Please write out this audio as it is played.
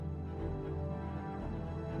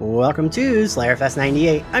Welcome to Slayerfest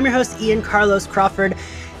 98. I'm your host, Ian Carlos Crawford,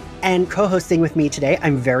 and co-hosting with me today,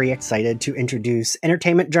 I'm very excited to introduce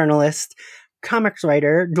entertainment journalist, comics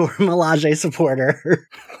writer, Dora Milaje supporter.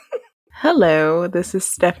 Hello, this is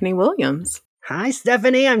Stephanie Williams. Hi,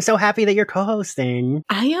 Stephanie. I'm so happy that you're co-hosting.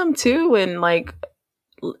 I am too, and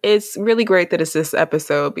it's really great that it's this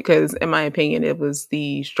episode because, in my opinion, it was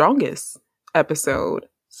the strongest episode.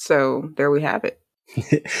 So there we have it.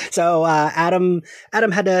 So Adam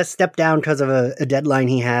had to step down because of a deadline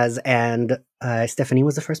he has, and Stephanie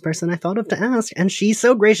was the first person I thought of to ask, and she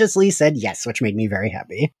so graciously said yes, which made me very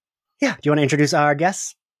happy. Yeah, do you want to introduce our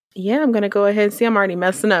guests? Yeah, I'm going to go ahead. See, I'm already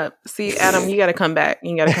messing up. See, Adam, you got to come back.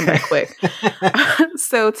 You got to come back quick.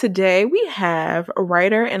 So today we have a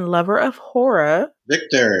writer and lover of horror,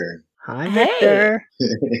 Victor. Hi, Victor.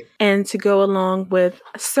 And to go along with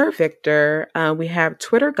Sir Victor, we have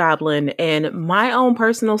Twitter Goblin and my own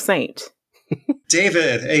personal saint,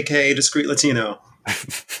 David, aka Discreet Latino.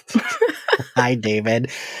 Hi, David.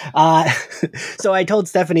 So I told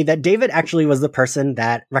Stephanie that David actually was the person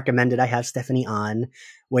that recommended I have Stephanie on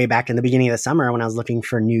way back in the beginning of the summer when I was looking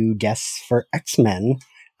for new guests for X-Men.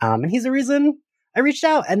 And he's the reason I reached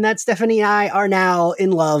out, and that Stephanie and I are now in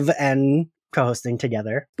love and co-hosting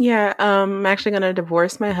together. Yeah, I'm actually going to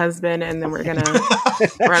divorce my husband, and then we're going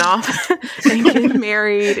to run off and get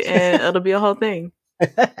married, and it'll be a whole thing.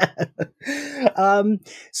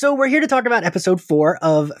 So we're here to talk about episode 4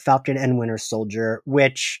 of Falcon and Winter Soldier,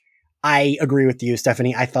 which I agree with you,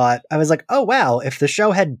 Stephanie. I was like, oh wow, if the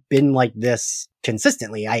show had been like this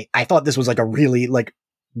consistently, I thought this was like a really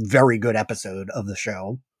very good episode of the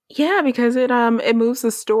show. Yeah, because it moves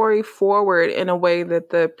the story forward in a way that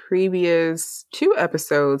the previous 2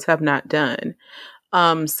 episodes have not done.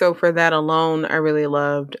 So for that alone, I really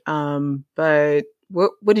loved. But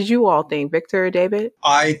what did you all think, Victor or David?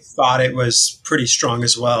 I thought it was pretty strong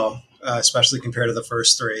as well, especially compared to the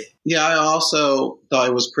first 3. Yeah, I also thought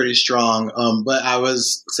it was pretty strong. But I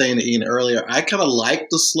was saying to Ian earlier, I kind of like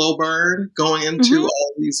the slow burn going into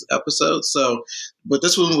all these episodes. But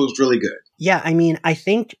this one was really good. Yeah, I mean, I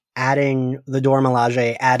think adding the Dora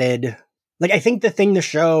Milaje added, I think the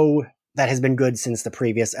show that has been good since the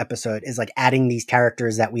previous episode is adding these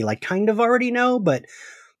characters that we kind of already know, but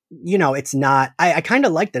it's not, I kind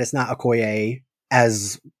of like that it's not Okoye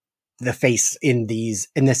as the face in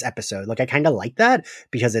this episode. I kind of like that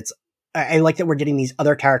because I like that we're getting these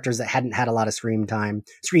other characters that hadn't had a lot of screen time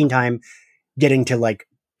getting to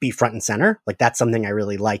be front and center. That's something I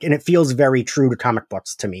really like. And it feels very true to comic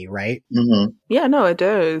books to me, right? Mm-hmm. Yeah, no, it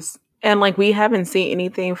does. And we haven't seen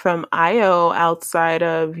anything from Io outside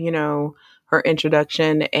of, her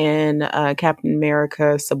introduction in Captain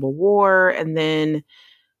America Civil War, and then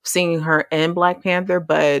seeing her in Black Panther,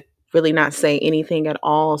 but really not say anything at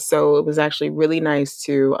all. So it was actually really nice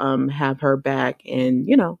to have her back and,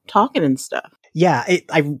 talking and stuff. Yeah,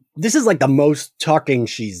 this is the most talking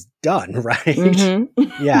she's done, right?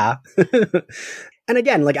 Mm-hmm. Yeah. And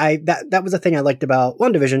again, that was the thing I liked about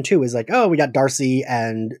WandaVision too, is we got Darcy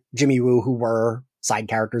and Jimmy Woo who were side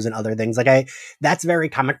characters and other things. That's very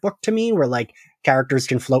comic book to me, where characters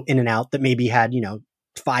can float in and out that maybe had,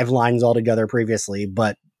 5 lines altogether previously,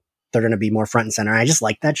 but they're going to be more front and center. I just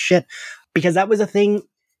like that shit because that was a thing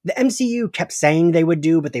the MCU kept saying they would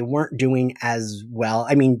do, but they weren't doing as well.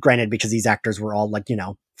 I mean, granted, because these actors were all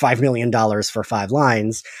 $5 million for 5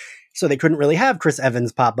 lines. So they couldn't really have Chris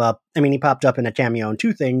Evans pop up. I mean, he popped up in a cameo in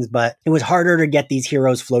 2 things, but it was harder to get these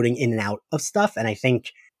heroes floating in and out of stuff. And I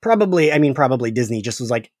think probably Disney just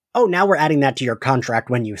was oh, now we're adding that to your contract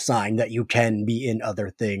when you sign that you can be in other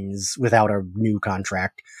things without a new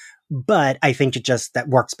contract. But I think that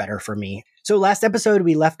works better for me. So last episode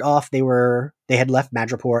we left off, they had left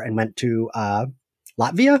Madripoor and went to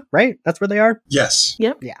Latvia, right? That's where they are? Yes.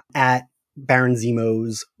 Yep. Yeah. At Baron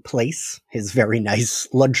Zemo's place, his very nice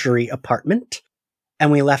luxury apartment. And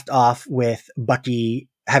we left off with Bucky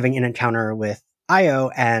having an encounter with Io,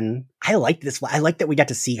 and I like this. I like that we got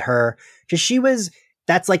to see her because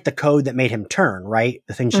that's the code that made him turn, right?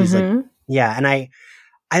 The thing she's yeah. And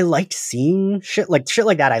I liked seeing shit like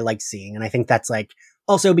that. I liked seeing. And I think that's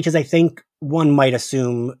also because I think one might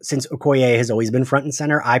assume, since Okoye has always been front and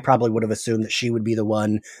center, I probably would have assumed that she would be the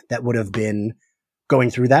one that would have been going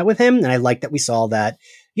through that with him. And I like that we saw that,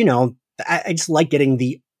 I just like getting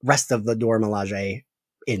the rest of the Dora Milaje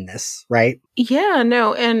in this, right? Yeah,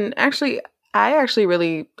 no. And actually, I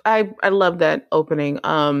love that opening.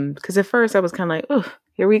 Because at first I was kind of ooh,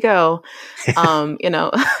 here we go.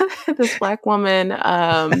 This Black woman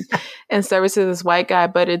in service to this white guy,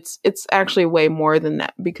 but it's actually way more than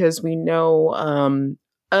that, because we know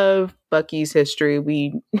of Bucky's history.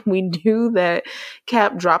 We knew that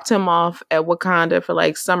Cap dropped him off at Wakanda for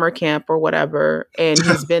like summer camp or whatever, and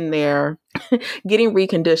he's been there getting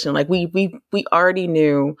reconditioned. Like we already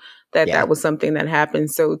knew that that was something that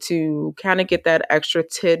happened. So to kind of get that extra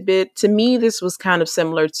tidbit, to me, this was kind of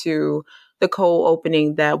similar to the cold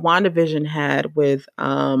opening that WandaVision had with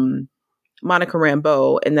Monica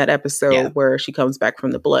Rambeau in that episode where she comes back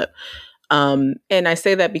from the blip. And I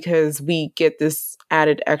say that because we get this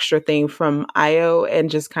added extra thing from Io and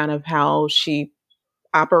just kind of how she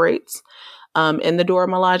operates in the Dora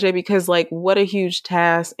Milaje, because like what a huge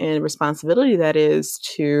task and responsibility that is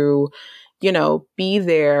to, you know, be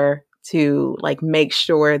there to like make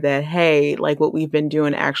sure that, hey, like what we've been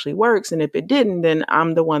doing actually works. And if it didn't, then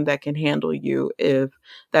I'm the one that can handle you if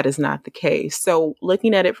that is not the case. So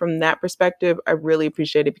looking at it from that perspective, I really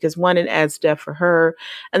appreciate it because one, it adds depth for her.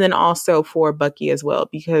 And then also for Bucky as well,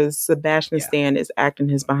 because Sebastian Stan is acting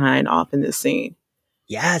his behind off in this scene.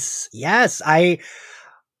 Yes. I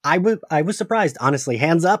was surprised, honestly.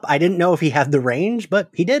 Hands up. I didn't know if he had the range, but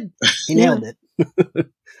he did. He nailed it.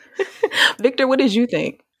 Victor, what did you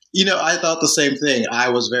think? You know, I thought the same thing. I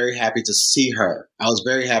was very happy to see her. I was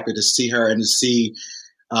very happy to see her and to see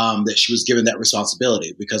that she was given that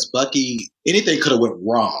responsibility, because Bucky, anything could have went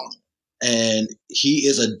wrong. And he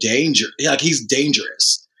is a danger. Like, he's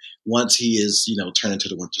dangerous once he is, you know, turned into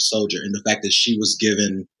the Winter Soldier. And the fact that she was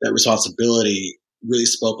given that responsibility really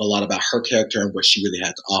spoke a lot about her character and what she really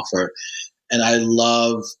had to offer. And I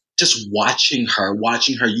love just watching her,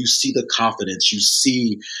 you see the confidence, you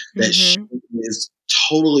see that she is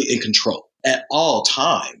totally in control at all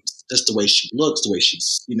times. Just the way she looks, the way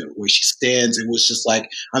she's, you know, the way she stands. It was just like,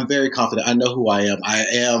 I'm very confident. I know who I am.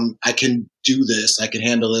 I can do this. I can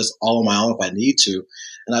handle this all on my own if I need to.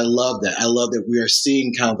 And I love that. I love that we are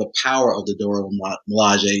seeing kind of the power of the Dora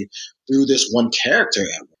Milaje through this one character.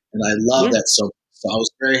 And I love that so much. So I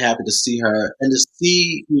was very happy to see her and to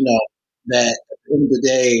see, you know, that at the end of the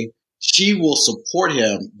day, she will support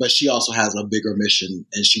him, but she also has a bigger mission,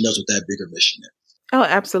 and she knows what that bigger mission is. Oh,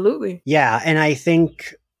 absolutely. Yeah, and I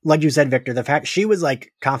think, like you said, Victor, the fact she was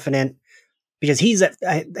like confident because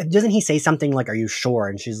doesn't he say something like, "Are you sure?"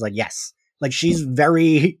 And she's like, "Yes." Like, she's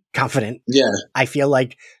very confident. Yeah. I feel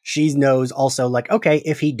like she knows also, like, okay,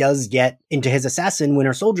 if he does get into his assassin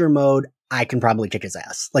Winter Soldier mode, I can probably kick his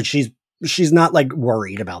ass. Like, she's not like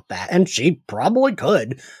worried about that, and she probably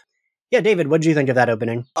could. Yeah, David, what did you think of that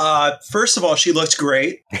opening? First of all, she looked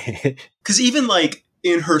great, because even like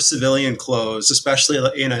in her civilian clothes, especially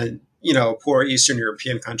in a, you know, poor Eastern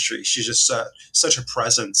European country, she's just such a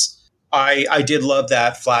presence. I did love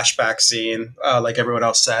that flashback scene. Like everyone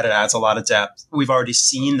else said, it adds a lot of depth. We've already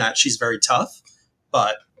seen that she's very tough,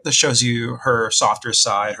 but this shows you her softer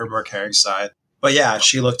side, her more caring side. But yeah,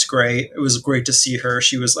 she looked great. It was great to see her.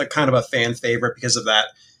 She was like kind of a fan favorite because of that.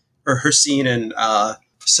 Her scene in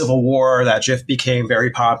Civil War, that GIF became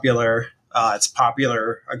very popular. It's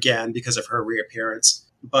popular again because of her reappearance,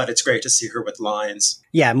 but it's great to see her with lines.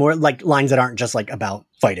 Yeah, more like lines that aren't just like about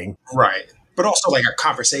fighting. Right. But also like a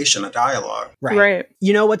conversation, a dialogue. Right.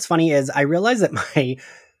 You know what's funny is I realized that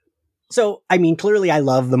so, I mean, clearly I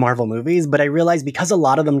love the Marvel movies, but I realized because a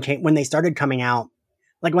lot of them came, when they started coming out,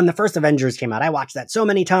 like when the first Avengers came out, I watched that so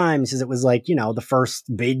many times because it was like, you know, the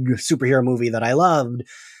first big superhero movie that I loved.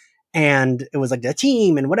 And it was like the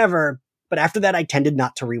team and whatever. But after that, I tended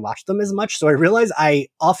not to rewatch them as much. So I realized I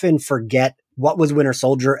often forget what was Winter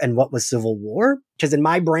Soldier and what was Civil War. Because in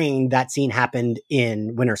my brain, that scene happened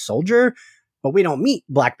in Winter Soldier, but we don't meet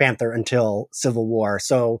Black Panther until Civil War.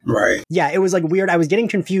 So yeah, it was like weird. I was getting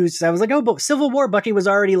confused. So I was like, oh, but Civil War, Bucky was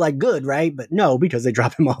already like good, right? But no, because they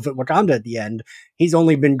drop him off at Wakanda at the end. He's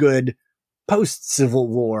only been good post Civil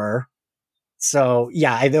War. So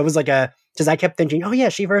yeah, there was like because I kept thinking, oh yeah,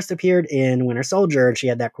 she first appeared in Winter Soldier and she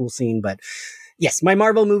had that cool scene. But yes, my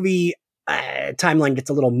Marvel movie timeline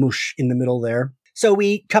gets a little mush in the middle there. So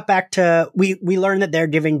we cut back to, we learn that they're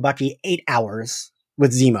giving Bucky 8 hours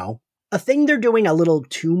with Zemo. A thing they're doing a little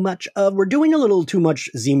too much of. We're doing a little too much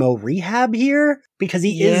Zemo rehab here because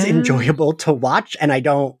he is enjoyable to watch, and I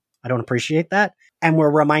don't appreciate that. And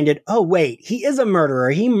we're reminded, oh wait, he is a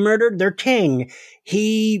murderer. He murdered their king.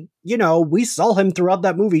 He, you know, we saw him throughout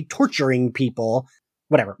that movie torturing people.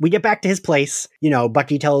 Whatever. We get back to his place. You know,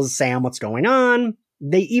 Bucky tells Sam what's going on.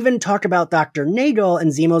 They even talk about Dr. Nagel,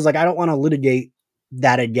 and Zemo's like, I don't want to litigate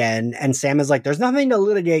that again. And Sam is like, there's nothing to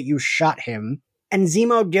litigate. You shot him. And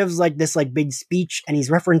Zemo gives like this like big speech, and he's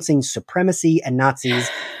referencing supremacy and Nazis.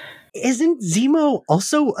 Isn't Zemo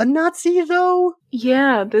also a Nazi though?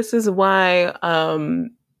 Yeah, this is why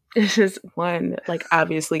it's just one, like,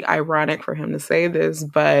 obviously ironic for him to say this,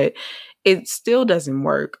 but it still doesn't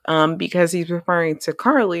work because he's referring to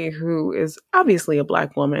Carly, who is obviously a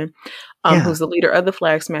Black woman, who's the leader of the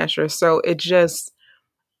Flag Smashers. So it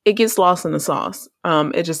gets lost in the sauce.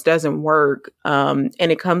 It just doesn't work. And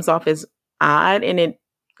it comes off as odd. And it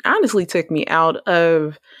honestly took me out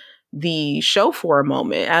of the show for a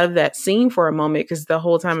moment, out of that scene for a moment, because the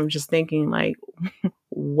whole time I'm just thinking like,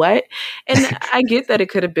 what? And I get that it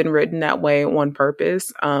could have been written that way on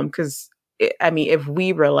purpose. Because if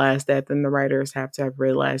we realize that, then the writers have to have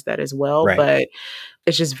realized that as well. Right. But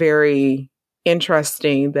it's just very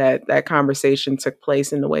interesting that that conversation took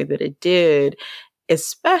place in the way that it did,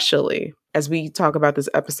 especially as we talk about this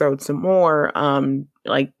episode some more,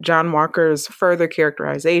 like John Walker's further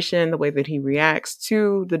characterization, the way that he reacts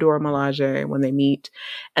to the Dora Milaje when they meet,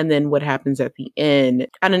 and then what happens at the end.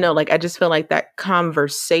 I don't know, like I just feel like that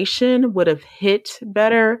conversation would have hit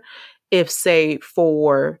better if, say,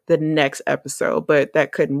 for the next episode, but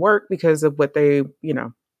that couldn't work because of what they,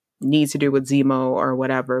 need to do with Zemo or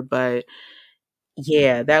whatever. But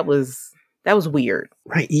yeah, that was weird.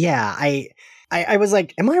 Right. Yeah. I was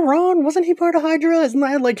like, am I wrong? Wasn't he part of Hydra? Isn't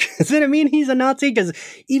that like, does it mean he's a Nazi? Because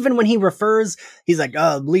even when he refers, he's like,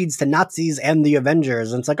 leads to Nazis and the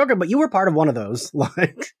Avengers. And it's like, okay, but you were part of one of those.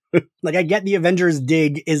 Like I get the Avengers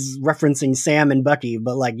dig is referencing Sam and Bucky,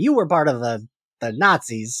 but like you were part of the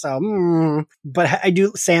Nazis. So, but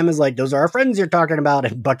Sam is like, those are our friends you're talking about.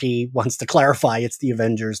 And Bucky wants to clarify it's the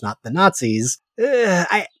Avengers, not the Nazis.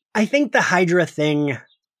 I think the Hydra thing,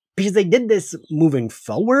 because they did this moving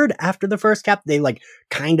forward after the first Cap, they like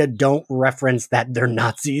kind of don't reference that they're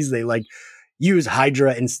Nazis. They like use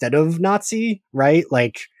Hydra instead of Nazi, right?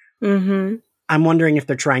 Like, I'm wondering if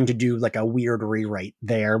they're trying to do like a weird rewrite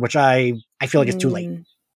there, which I feel like it's too late.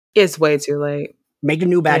 It's way too late. Make a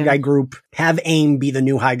new bad guy group, have AIM be the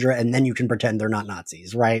new Hydra, and then you can pretend they're not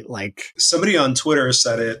Nazis, right? Like somebody on Twitter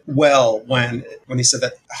said it well when he said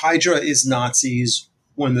that Hydra is Nazis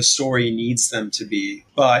when the story needs them to be,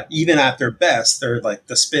 but even at their best, they're like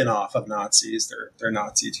the spin-off of Nazis. They're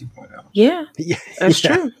Nazi 2.0. Yeah, that's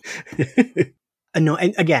true. And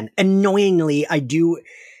again, annoyingly,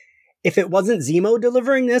 if it wasn't Zemo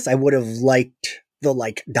delivering this, I would have liked the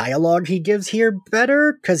like dialogue he gives here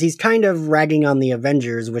better, because he's kind of ragging on the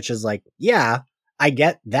Avengers, which is like, yeah, I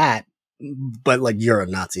get that, but like you're a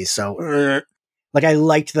Nazi, so like I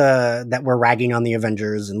liked that we're ragging on the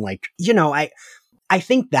Avengers, and like, I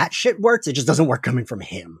think that shit works. It just doesn't work coming from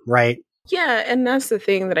him, right? Yeah, and that's the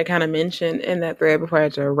thing that I kind of mentioned in that thread before I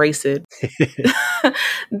had to erase it.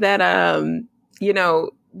 That,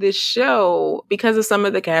 this show, because of some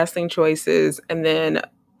of the casting choices, and then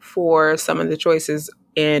for some of the choices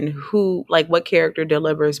in who, like what character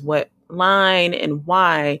delivers what line and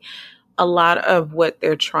why, a lot of what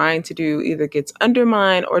they're trying to do either gets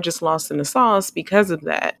undermined or just lost in the sauce because of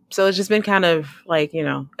that. So it's just been kind of like,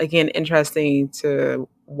 again, interesting to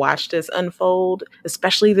watch this unfold,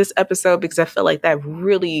 especially this episode, because I feel like that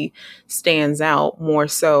really stands out more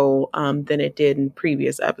so than it did in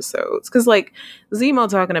previous episodes. Because like Zemo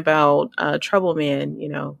talking about Trouble Man,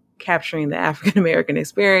 capturing the African American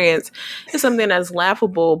experience is something that's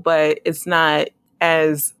laughable, but it's not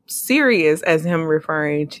as serious as him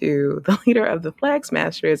referring to the leader of the Flag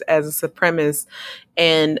Smashers as a supremacist,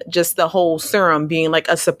 and just the whole serum being like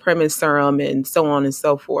a supremacist serum and so on and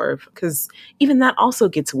so forth. Because even that also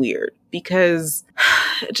gets weird, because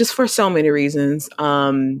just for so many reasons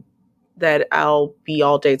that I'll be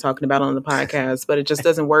all day talking about on the podcast, but it just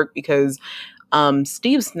doesn't work because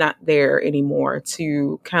Steve's not there anymore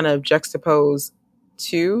to kind of juxtapose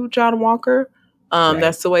to John Walker. Right.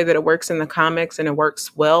 That's the way that it works in the comics, and it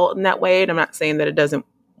works well in that way. And I'm not saying that it doesn't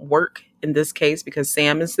work in this case because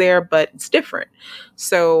Sam is there, but it's different.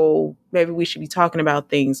 So maybe we should be talking about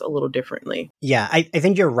things a little differently. Yeah, I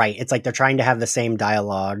think you're right. It's like they're trying to have the same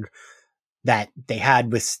dialogue that they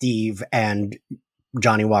had with Steve and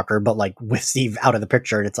Johnny Walker, but like with Steve out of the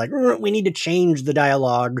picture. And it's like, we need to change the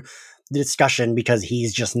dialogue, the discussion, because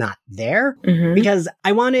he's just not there. Because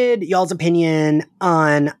I wanted y'all's opinion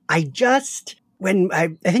on, I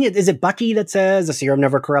think is it Bucky that says the serum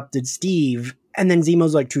never corrupted Steve? And then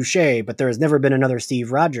Zemo's like, touche, but there has never been another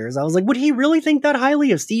Steve Rogers. I was like, would he really think that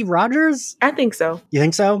highly of Steve Rogers? I think so. You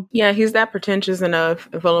think so? Yeah, he's that pretentious enough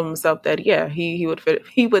and full of himself that, yeah, he would fit.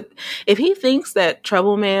 He would, if he thinks that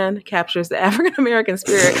Trouble Man captures the African American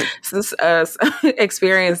spirit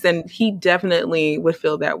experience, then he definitely would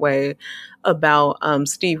feel that way about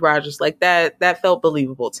Steve Rogers. Like that felt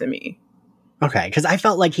believable to me. Okay, because I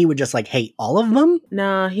felt like he would just like hate all of them.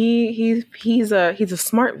 No, he's a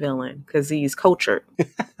smart villain because he's cultured.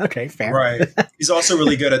 Okay, fair. Right. He's also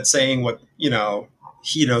really good at saying what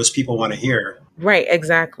he knows people want to hear. Right,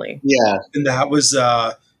 exactly. Yeah. And that was,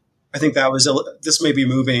 I think that was, this may be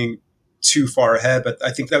moving too far ahead, but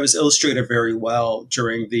I think that was illustrated very well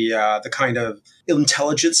during the kind of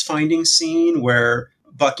intelligence finding scene where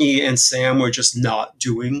Bucky and Sam were just not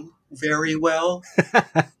doing very well.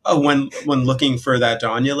 When looking for that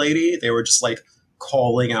Danya lady, they were just like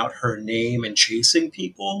calling out her name and chasing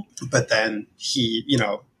people. But then he,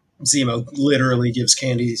 Zemo literally gives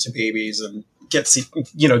candy to babies and gets,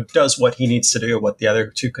 does what he needs to do, what the other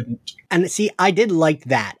two couldn't. And see, I did like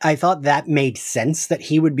that. I thought that made sense that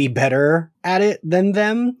he would be better at it than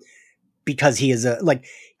them because he is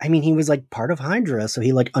he was like part of Hydra. So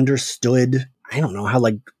he like understood, I don't know how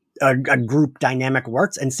like a group dynamic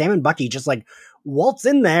works. And Sam and Bucky just like waltz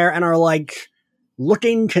in there and are like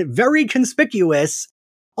looking very conspicuous.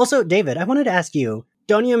 Also, David, I wanted to ask you,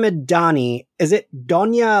 Doña Madani, is it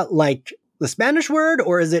Doña like the Spanish word,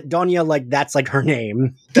 or is it Doña like that's like her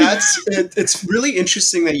name? It's really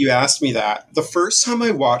interesting that you asked me that. The first time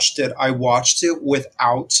I watched it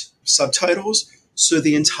without subtitles. So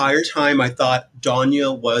the entire time I thought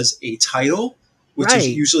Doña was a title, which is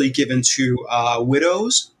usually given to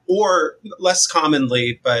widows, or less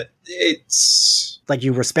commonly, but it's like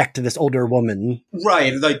you respect this older woman,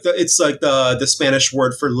 right? Like it's like the Spanish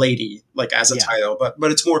word for lady, like as a title,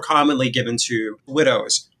 but it's more commonly given to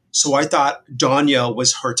widows. So I thought Doña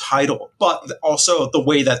was her title, but also the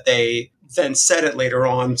way that they then said it later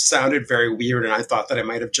on sounded very weird, and I thought that it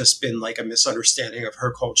might have just been like a misunderstanding of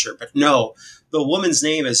her culture. But no, the woman's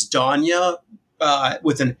name is Doña.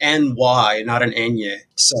 With an N-Y, not an Enye.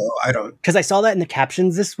 So I don't... Because I saw that in the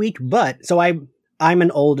captions this week, but... So I'm an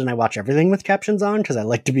old and I watch everything with captions on because I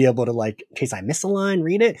like to be able to, like, in case I miss a line,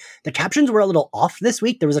 read it. The captions were a little off this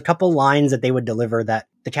week. There was a couple lines that they would deliver that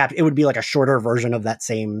it would be like a shorter version of that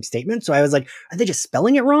same statement. So I was like, are they just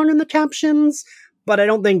spelling it wrong in the captions? But I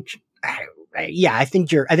don't think... I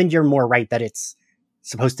think you're more right that it's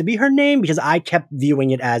supposed to be her name, because I kept viewing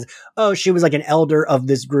it as, oh, she was like an elder of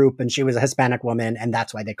this group and she was a Hispanic woman and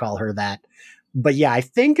that's why they call her that. But yeah, I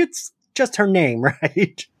think it's just her name,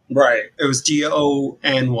 right? Right. It was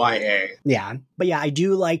Donya. Yeah. But yeah, I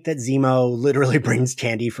do like that Zemo literally brings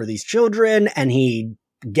candy for these children and he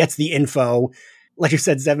gets the info. Like you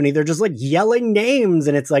said, 70, they're just like yelling names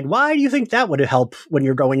and it's like, why do you think that would help when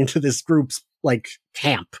you're going into this group's like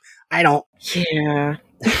camp? I don't. Yeah.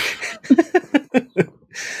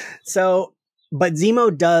 So, but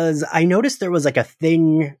Zemo does, I noticed there was like a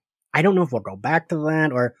thing, I don't know if we'll go back to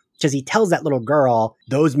that, or because he tells that little girl,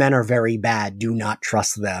 those men are very bad, do not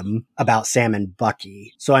trust them, about Sam and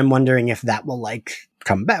Bucky. So I'm wondering if that will like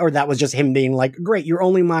come back, or that was just him being like, great, you're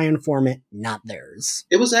only my informant, not theirs.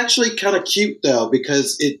 It was actually kind of cute though,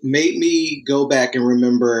 because it made me go back and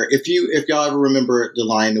remember, if y'all ever remember The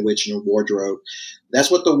Lion, the Witch, and the Wardrobe, that's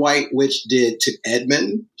what the White Witch did to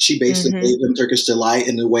Edmund. She basically gave him Turkish delight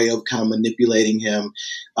in the way of kind of manipulating him,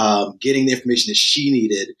 getting the information that she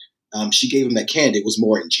needed. She gave him that candy. It was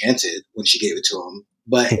more enchanted when she gave it to him.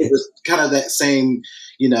 But it was kind of that same,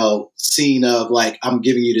 scene of like, I'm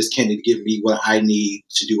giving you this candy to give me what I need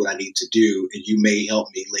to do what I need to do, and you may help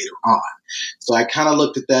me later on. So I kind of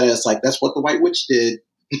looked at that as like, that's what the White Witch did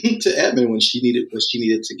to Edmund when she needed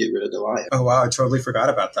to get rid of the lion. Oh wow, I totally forgot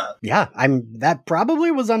about that. Yeah, that probably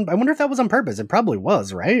was on. I wonder if that was on purpose. It probably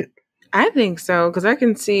was, right? I think so, because I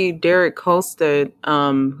can see Derek Kolstad,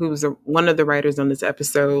 who's one of the writers on this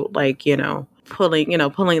episode, like pulling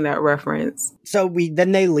that reference. So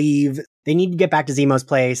they leave. They need to get back to Zemo's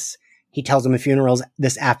place. He tells them the funeral's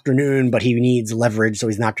this afternoon, but he needs leverage, so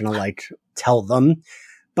he's not going to like tell them.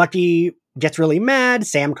 Bucky gets really mad.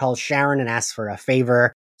 Sam calls Sharon and asks for a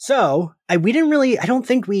favor. So I don't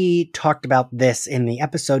think we talked about this in the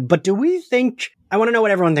episode, but I want to know what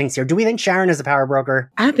everyone thinks here. Do we think Sharon is a power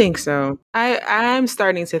broker? I think so. I'm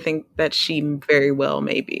starting to think that she very well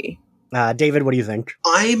may be. David, what do you think?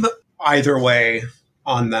 I'm either way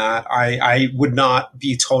on that. I would not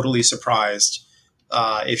be totally surprised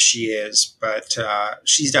if she is, but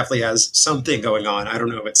she definitely has something going on. I don't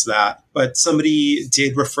know if it's that. But somebody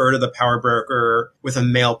did refer to the power broker with a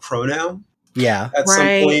male pronoun. Yeah. At some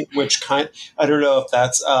point, which I don't know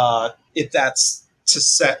if that's to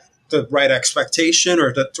set the right expectation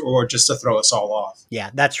or just to throw us all off. Yeah,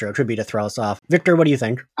 that's true. It could be to throw us off. Victor, what do you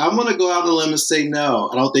think? I'm going to go out on a limb and say no.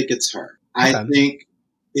 I don't think it's her. Okay. I think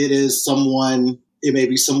it is someone, it may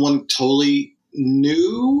be someone totally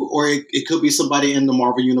new, or it could be somebody in the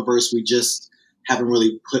Marvel Universe we just haven't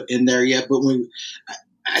really put in there yet. But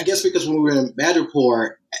I guess because when we were in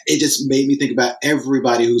Madripoor, it just made me think about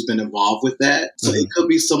everybody who's been involved with that. So it could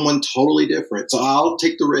be someone totally different. So I'll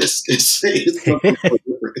take the risk and say it's something totally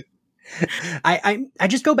different. I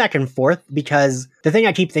just go back and forth because the thing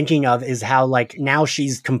I keep thinking of is how like now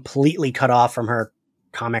she's completely cut off from her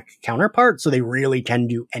comic counterpart, so they really can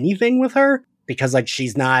do anything with her because like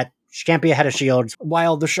she can't be a head of S.H.I.E.L.D.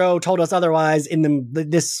 While the show told us otherwise. They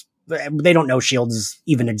don't know S.H.I.E.L.D.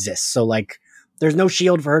 even exists, so like there's no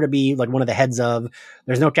S.H.I.E.L.D. for her to be like one of the heads of.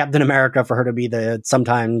 There's no Captain America for her to be the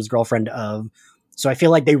sometimes girlfriend of. So I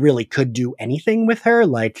feel like they really could do anything with her.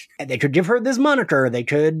 Like they could give her this moniker. They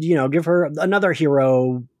could, give her another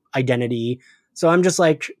hero identity. So I'm just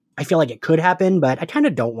like, I feel like it could happen, but I kind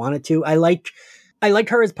of don't want it to. I like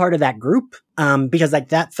her as part of that group. Because like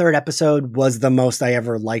that third episode was the most I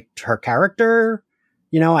ever liked her character.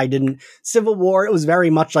 Civil War, it was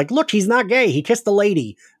very much like, look, he's not gay. He kissed a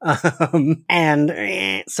lady. So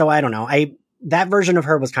I don't know. That version of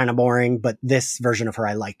her was kind of boring, but this version of her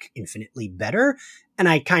I like infinitely better. And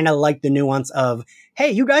I kind of like the nuance of,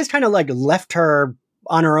 hey, you guys kind of like left her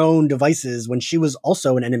on her own devices when she was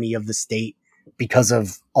also an enemy of the state because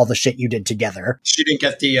of all the shit you did together. She didn't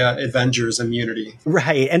get the Avengers immunity.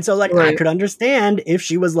 Right. And so like, I could understand if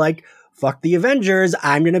she was like, fuck the Avengers,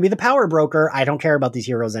 I'm going to be the power broker. I don't care about these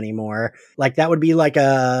heroes anymore. Like that would be like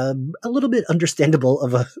a little bit understandable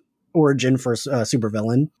of a origin for a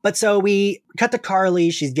supervillain. But so we cut to Karli.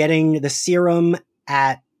 She's getting the serum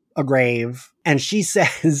at a grave. And she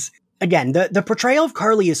says, again, the portrayal of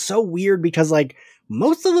Karli is so weird because like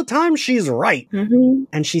most of the time she's right. Mm-hmm.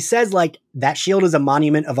 And she says like that shield is a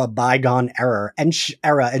monument of a bygone era. And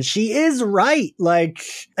she is right. Like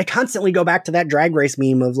I constantly go back to that Drag Race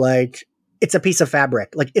meme of like, it's a piece of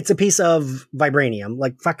fabric. Like it's a piece of vibranium,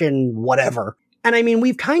 like fucking whatever. And I mean,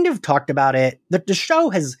 we've kind of talked about it. The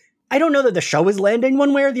show has, I don't know that the show is landing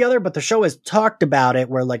one way or the other, but the show has talked about it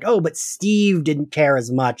where like, oh, but Steve didn't care as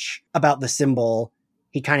much about the symbol.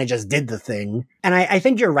 He kind of just did the thing. And I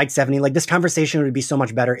think you're right, Stephanie. Like this conversation would be so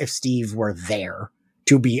much better if Steve were there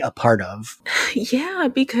to be a part of. Yeah,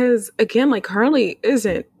 because again, like Karli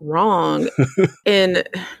isn't wrong. And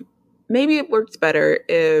maybe it works better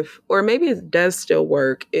or maybe it does still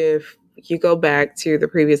work if you go back to the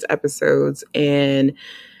previous episodes and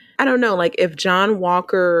I don't know, like if John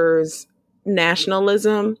Walker's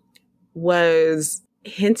nationalism was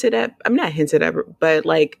not hinted at, but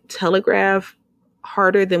like telegraphed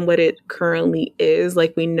harder than what it currently is.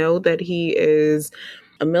 Like we know that he is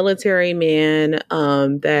a military man,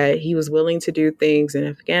 that he was willing to do things in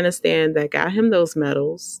Afghanistan that got him those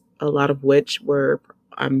medals, a lot of which were,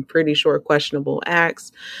 I'm pretty sure, questionable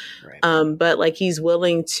acts. Right. But like he's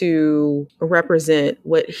willing to represent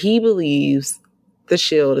what he believes the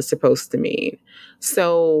shield is supposed to mean.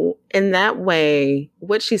 So in that way,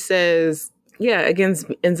 what she says, again,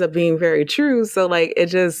 ends up being very true. So like, it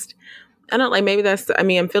just, I don't like, maybe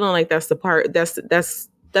I'm feeling like that's the part, that's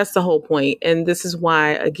the whole point. And this is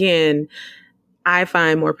why, again, I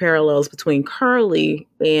find more parallels between Karli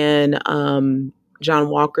and, John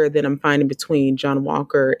Walker than I'm finding between John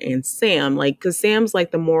Walker and Sam. Like, cause Sam's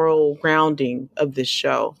like the moral grounding of this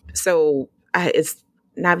show. So it's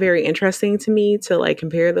not very interesting to me to like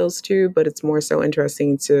compare those two, but it's more so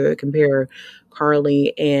interesting to compare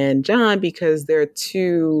Karli and John because they're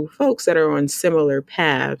two folks that are on similar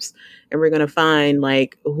paths, and we're going to find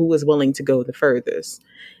like who is willing to go the furthest.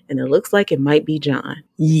 And it looks like it might be John.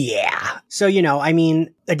 Yeah. So, I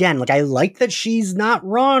mean, again, like I like that she's not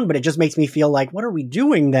wrong, but it just makes me feel like, what are we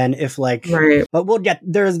doing then if like, right. But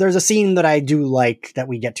there's a scene that I do like that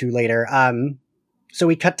we get to later. So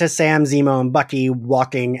we cut to Sam, Zemo, and Bucky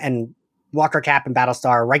walking, and Walker, Cap, and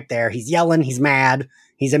Battlestar right there. He's yelling. He's mad.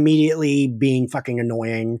 He's immediately being fucking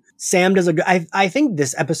annoying. Sam does I think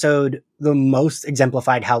this episode the most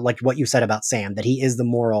exemplified how, like what you said about Sam, that he is the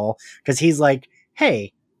moral, because he's like,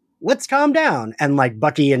 hey, let's calm down. And like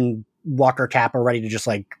Bucky and Walker, Cap are ready to just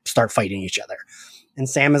like start fighting each other. And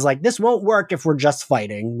Sam is like, this won't work if we're just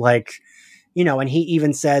fighting. Like, and he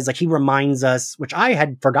even says, like, he reminds us, which I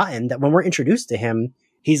had forgotten, that when we're introduced to him,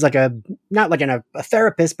 he's like not like a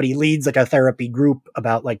therapist, but he leads like a therapy group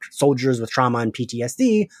about like soldiers with trauma and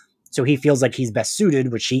PTSD. So he feels like he's best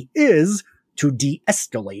suited, which he is, to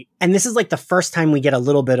de-escalate. And this is like the first time we get a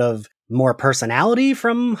little bit of more personality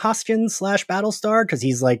from Hoskins / Battlestar, because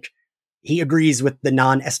he's like, he agrees with the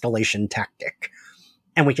non-escalation tactic.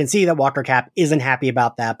 And we can see that Walker Cap isn't happy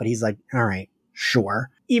about that, but he's like, all right, sure.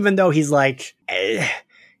 Even though he's like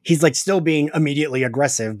still being immediately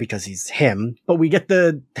aggressive because he's him. But we get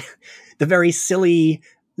the very silly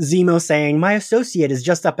Zemo saying, my associate is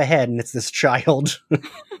just up ahead, and it's this child.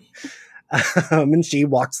 And she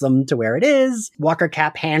walks them to where it is. Walker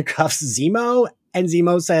Cap handcuffs Zemo, and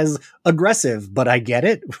Zemo says, aggressive, but I get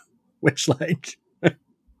it. Which, like,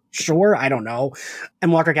 Sure, I don't know.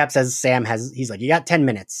 And Walker Cap says he's like, you got 10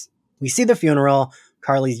 minutes. We see the funeral.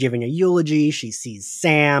 Carly's giving a eulogy. She sees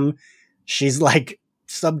Sam. She's like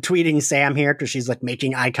subtweeting Sam here because she's like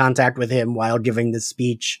making eye contact with him while giving this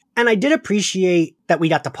speech. And I did appreciate that we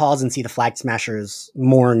got to pause and see the Flag Smashers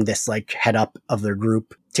mourn this like head up of their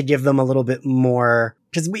group to give them a little bit more,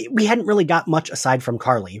 because we hadn't really got much aside from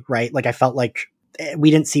Carly, right? Like I felt like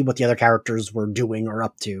we didn't see what the other characters were doing or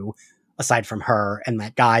up to aside from her and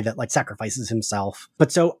that guy that like sacrifices himself.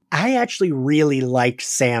 But so I actually really liked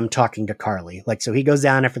Sam talking to Carly. Like, so he goes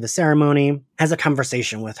down after the ceremony, has a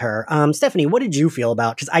conversation with her. Stephanie, what did you feel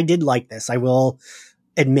about? Because I did like this. I will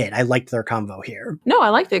admit I liked their convo here. No, I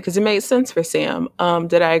liked it because it made sense for Sam.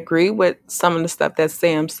 Did I agree with some of the stuff that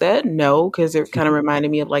Sam said? No, because it kind of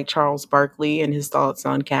reminded me of like Charles Barkley and his thoughts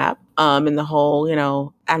on Cap. And the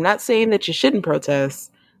whole, I'm not saying that you shouldn't protest.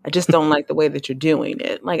 I just don't like the way that you're doing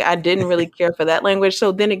it. Like, I didn't really care for that language.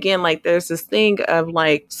 So then again, like, there's this thing of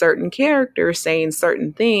like certain characters saying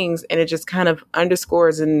certain things, and it just kind of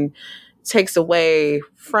underscores and takes away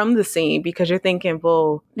from the scene because you're thinking,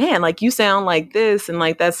 well, man, like you sound like this, and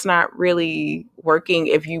like that's not really working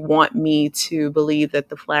if you want me to believe that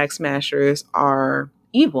the Flag Smashers are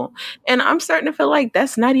evil. And I'm starting to feel like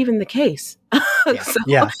that's not even the case.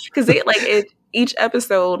 Yeah. Because each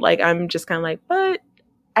episode, like I'm just kind of like, but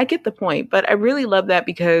I get the point. But I really love that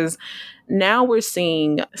because now we're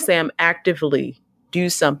seeing Sam actively do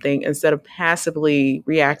something instead of passively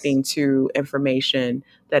reacting to information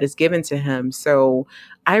that is given to him. So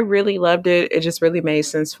I really loved it. It just really made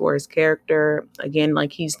sense for his character. Again,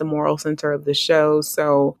 like he's the moral center of the show.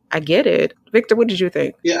 So I get it. Victor, what did you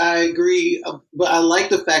think? Yeah, I agree. But I like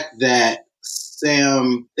the fact that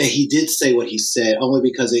Sam, that he did say what he said, only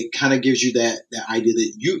because it kind of gives you that idea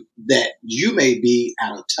that you may be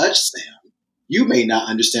out of touch, Sam. You may not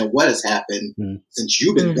understand what has happened since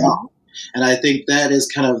you've been gone. And I think that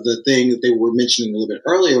is kind of the thing that they were mentioning a little bit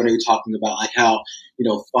earlier when they were talking about like how,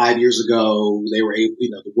 5 years ago they were able,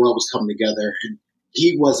 the world was coming together and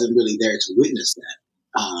he wasn't really there to witness that.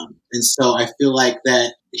 And so I feel like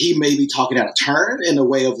that he may be talking out of turn in a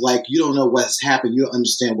way of like, you don't know what's happened. You don't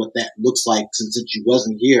understand what that looks like since you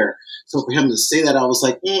wasn't here. So for him to say that, I was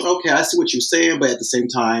like, okay, I see what you're saying. But at the same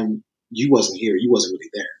time, you wasn't here. You wasn't really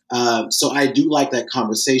there. So I do like that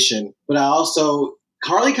conversation. But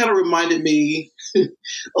Carly kind of reminded me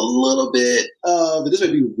a little bit of, this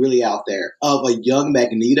might be really out there, of a young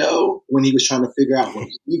Magneto when he was trying to figure out what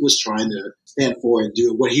he was trying to stand for and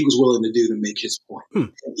do, what he was willing to do to make his point.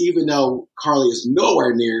 And even though Carly is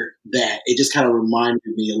nowhere near that, it just kind of reminded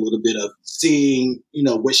me a little bit of seeing,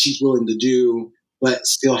 what she's willing to do, but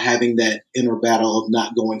still having that inner battle of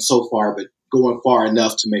not going so far, but going far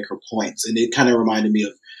enough to make her points. And it kind of reminded me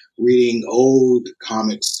of reading old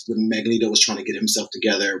comics when Magneto was trying to get himself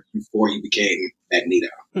together before he became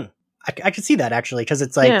Magneto. I could see that actually, because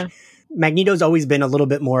it's like Magneto's always been a little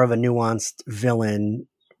bit more of a nuanced villain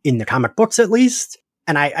in the comic books, at least.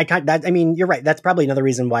 And I mean, you're right. That's probably another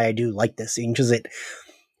reason why I do like this scene, because it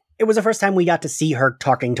was the first time we got to see her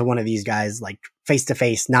talking to one of these guys, like face to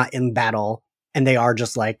face, not in battle. And they are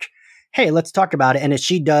just like, hey, let's talk about it. And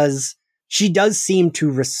she does seem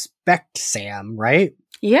to respect Sam, right?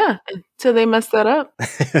 Yeah, until they mess that up.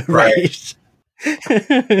 Right.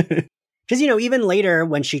 Because, even later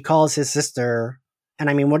when she calls his sister, and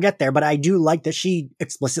I mean, we'll get there, but I do like that she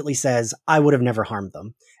explicitly says, I would have never harmed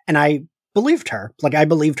them. And I believed her. Like, I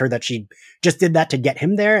believed her that she just did that to get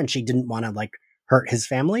him there and she didn't want to, like, hurt his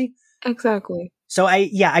family. Exactly. So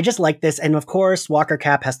I just like this. And of course, Walker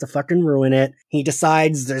Cap has to fucking ruin it. He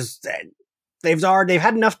decides they've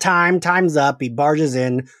had enough time. Time's up. He barges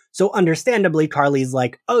in. So understandably, Carly's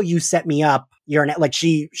like, oh, you set me up.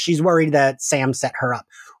 She's worried that Sam set her up,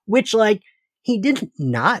 which like he did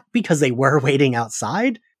not, because they were waiting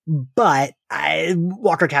outside. But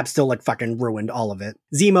Walker Cap still like fucking ruined all of it.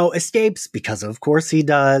 Zemo escapes because of course he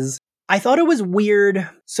does. I thought it was weird.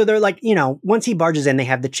 So they're like, once he barges in, they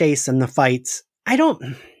have the chase and the fights.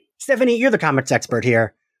 Stephanie, you're the comics expert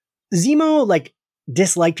here. Zemo, like,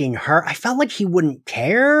 disliking her, I felt like he wouldn't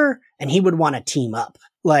care and he would want to team up.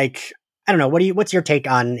 Like, I don't know. What's your take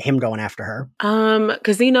on him going after her?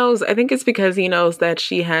 Because I think it's because he knows that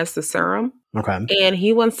she has the serum. Okay. And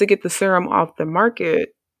he wants to get the serum off the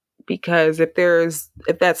market, because if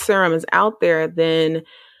that serum is out there, then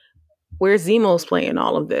where's Zemo's playing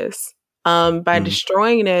all of this? By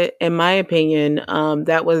destroying it, in my opinion,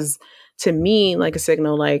 that was to me like a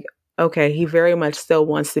signal, like, okay, he very much still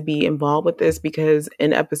wants to be involved with this, because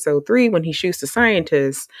in episode 3, when he shoots the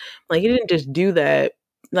scientist, like, he didn't just do that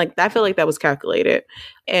like, I feel like that was calculated.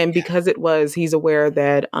 And because it was, he's aware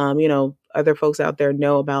that, other folks out there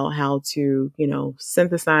know about how to,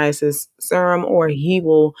 synthesize his serum, or he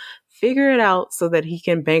will figure it out so that he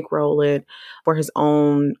can bankroll it for his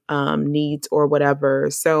own needs or whatever.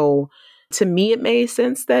 So to me, it made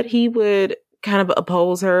sense that he would kind of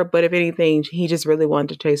oppose her. But if anything, he just really wanted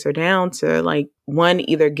to chase her down to, like, one,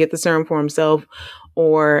 either get the serum for himself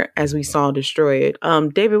or, as we saw, destroy it.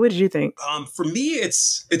 David, what did you think? For me,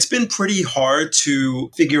 it's been pretty hard to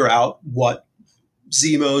figure out what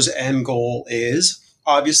Zemo's end goal is.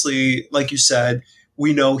 Obviously, like you said,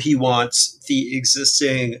 we know he wants the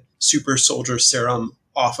existing super soldier serum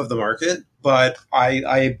off of the market, but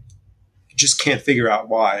I just can't figure out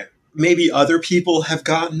why. Maybe other people have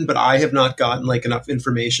gotten, but I have not gotten like enough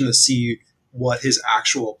information to see what his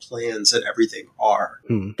actual plans and everything are.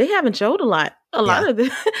 They haven't showed a lot. A lot of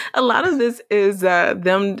this is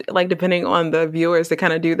them, like, depending on the viewers, to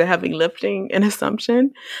kind of do the heavy lifting and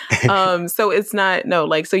assumption. So it's not,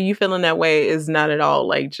 so you feeling that way is not at all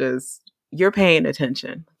like just, you're paying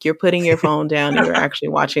attention. You're putting your phone down and you're actually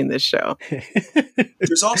watching this show.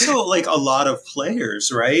 There's also like a lot of players,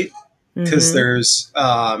 right? Because there's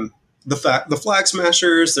the Flag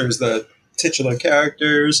Smashers, there's the titular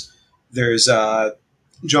characters, there's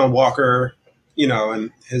John Walker,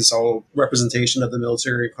 and his whole representation of the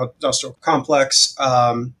military-industrial complex.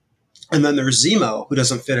 And then there's Zemo, who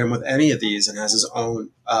doesn't fit in with any of these and has his own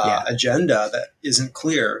agenda that isn't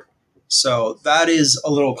clear. So that is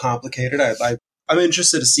a little complicated. I'm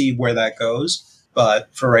interested to see where that goes.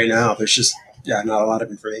 But for right now, there's just not a lot of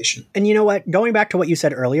information. And you know what? Going back to what you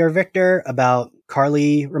said earlier, Victor, about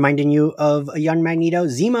Carly reminding you of a young Magneto,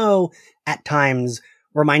 Zemo at times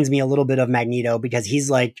reminds me a little bit of Magneto, because he's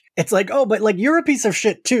like, it's like, oh, but like, you're a piece of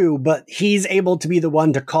shit too, but he's able to be the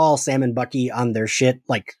one to call Sam and Bucky on their shit,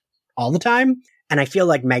 like, all the time. And I feel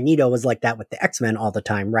like Magneto was like that with the X-Men all the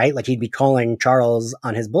time, right? Like, he'd be calling Charles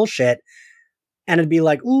on his bullshit, and it'd be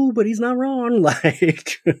like, ooh, but he's not wrong.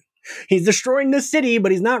 Like, he's destroying the city,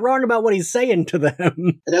 but he's not wrong about what he's saying to them.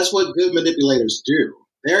 And that's what good manipulators do.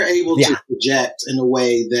 They're able to project in a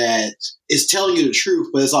way that is telling you the truth,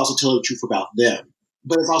 but it's also telling the truth about them.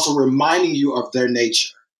 But it's also reminding you of their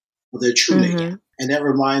nature, of their true nature. And that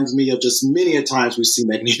reminds me of just many a times we've seen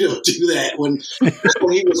Magneto do that. When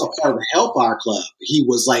he was a part of the Hellfire Club, he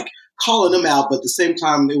was like calling them out, but at the same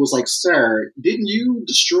time, it was like, sir, didn't you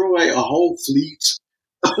destroy a whole fleet?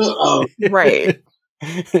 Right.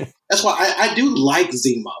 That's why I do like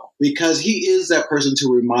Zemo, because he is that person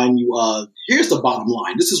to remind you of, here's the bottom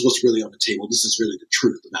line. This is what's really on the table. This is really the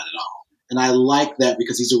truth about it all. And I like that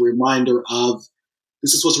because he's a reminder of,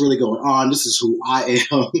 this is what's really going on. This is who I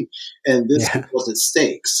am. And this is what's at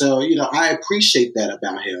stake. So, I appreciate that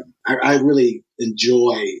about him. I really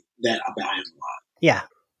enjoy that about him a lot. Yeah.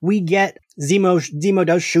 We get Zemo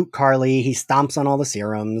does shoot Carly. He stomps on all the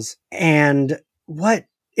serums. And what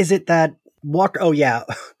is it that Cap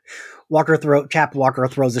Walker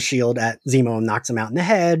throws a shield at Zemo and knocks him out in the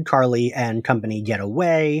head. Carly and company get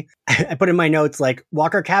away. I put in my notes, like,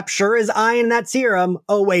 Walker Cap sure is eyeing that serum.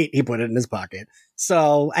 Oh, wait, he put it in his pocket.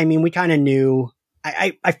 So, I mean, we kind of knew.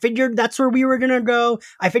 I figured that's where we were going to go.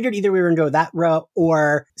 I figured either we were going to go that route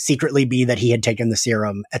or secretly be that he had taken the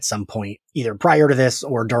serum at some point, either prior to this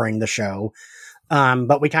or during the show.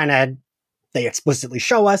 But we they explicitly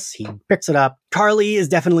show us. He picks it up. Carly is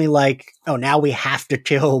definitely like, oh, now we have to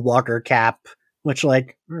kill Walker Cap, which,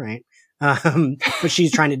 like, all right. But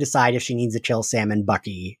she's trying to decide if she needs to kill Sam and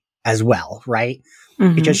Bucky as well, right?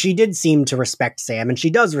 Because she did seem to respect Sam, and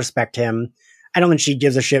she does respect him. I don't think she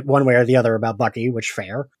gives a shit one way or the other about Bucky, which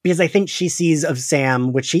fair. Because I think she sees of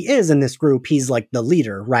Sam, which he is in this group, he's like the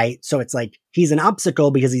leader, right? So it's like, he's an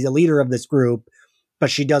obstacle because he's a leader of this group, but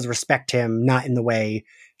she does respect him, not in the way,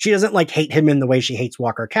 she doesn't like hate him in the way she hates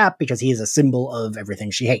Walker Cap, because he is a symbol of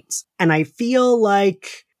everything she hates. And I feel like,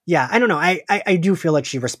 I don't know, I do feel like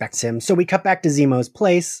she respects him. So we cut back to Zemo's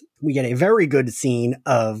place. We get a very good scene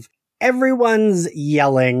of everyone's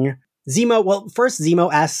yelling. First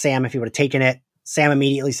Zemo asks Sam if he would have taken it. Sam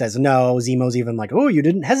immediately says no. Zemo's even like, oh, you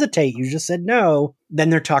didn't hesitate. You just said no. Then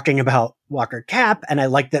they're talking about Walker Cap. And I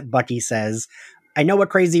like that Bucky says, I know a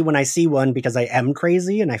crazy when I see one because I am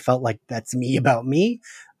crazy. And I felt like that's me about me.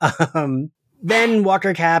 Then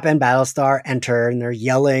Walker Cap and Battlestar enter and they're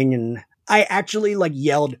yelling. And I actually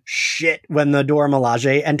yelled shit when the Dora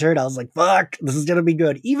Milaje entered. I was like, fuck, this is going to be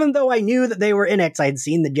good. Even though I knew that they were in it, 'cause I'd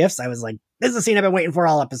seen the GIFs. I was like, this is a scene I've been waiting for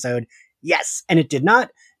all episode. Yes. And it did not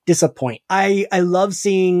disappoint. I love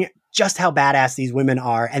seeing just how badass these women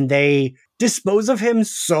are, and they dispose of him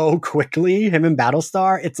so quickly, him and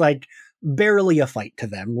Battlestar. It's like, barely a fight to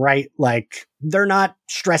them, right? Like, they're not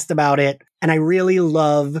stressed about it. And I really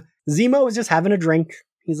love Zemo is just having a drink.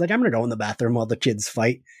 He's like, I'm going to go in the bathroom while the kids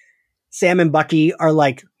fight. Sam and Bucky are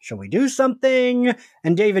like, shall we do something?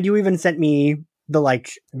 And David, you even sent me the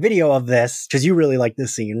like video of this because you really like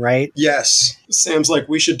this scene, right? Yes. Sam's like,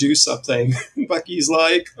 we should do something. Bucky's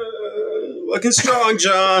like, looking strong,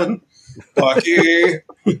 John. Bucky.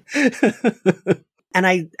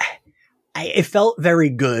 And it felt very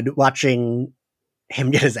good watching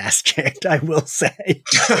him get his ass kicked, I will say.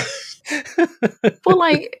 Well,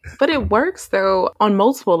 like, but it works though on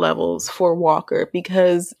multiple levels for Walker,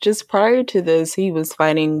 because just prior to this, he was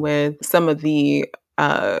fighting with some of the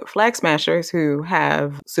Flag Smashers who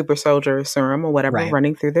have super soldier serum or whatever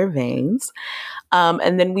running through their veins.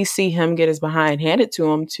 And then we see him get his behind handed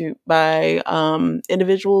to him by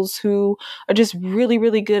individuals who are just really,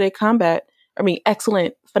 really good at combat. I mean,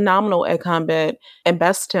 excellent, phenomenal at combat, and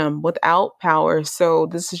best him without power. So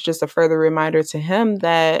this is just a further reminder to him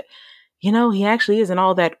that, you know, he actually isn't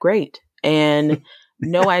all that great. And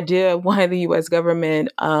no idea why the U.S. government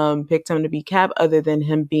picked him to be Cap other than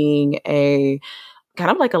him being a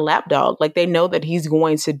kind of like a lapdog. Like, they know that he's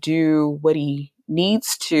going to do what he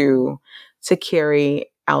needs to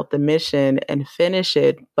carry out the mission and finish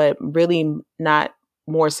it, but really not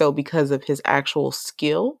more so because of his actual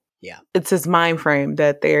skill. Yeah. It's his mind frame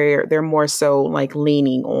that they're more so like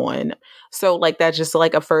leaning on. So like that's just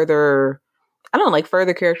like a further, I don't know, like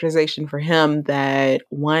further characterization for him that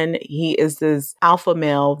one, he is this alpha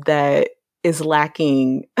male that is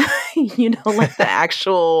lacking, you know, like the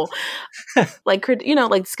actual, like, you know,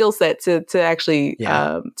 like skill set to actually,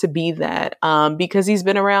 to be that, because he's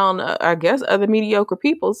been around, I guess, other mediocre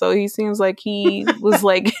people. So he seems like he was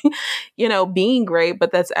like, you know, being great,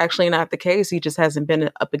 but that's actually not the case. He just hasn't been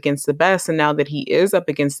up against the best. And now that he is up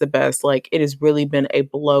against the best, like it has really been a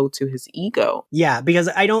blow to his ego. Yeah, because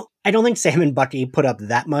I don't think Sam and Bucky put up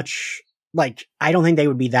that much. Like, I don't think they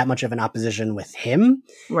would be that much of an opposition with him.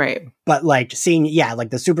 Right. But, like, seeing, like,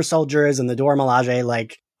 the super soldiers and the Dora Milaje,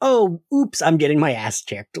 like, oh, oops, I'm getting my ass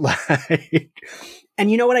kicked. Like, and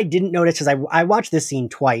you know what I didn't notice? Because I watched this scene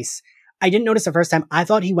twice. I didn't notice the first time. I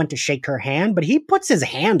thought he went to shake her hand, but he puts his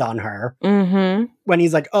hand on her. Mm-hmm. When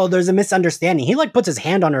he's like, oh, there's a misunderstanding. He, like, puts his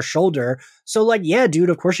hand on her shoulder. So, like, yeah, dude,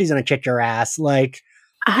 of course she's gonna kick your ass. Like...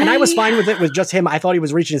 And I was fine with it with just him. I thought he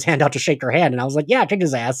was reaching his hand out to shake her hand. And I was like, yeah, kick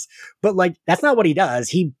his ass. But like, that's not what he does.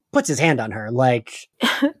 He puts his hand on her. Like,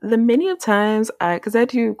 the many of times because I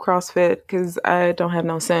do CrossFit because I don't have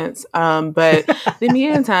no sense. But the many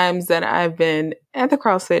of times that I've been at the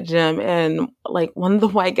CrossFit gym and like one of the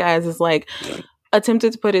white guys is like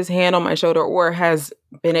attempted to put his hand on my shoulder or has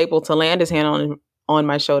been able to land his hand on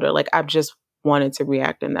my shoulder. Like, I've just wanted to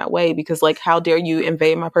react in that way because like, how dare you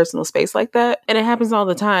invade my personal space like that? And it happens all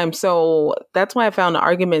the time. So that's why I found the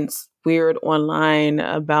arguments weird online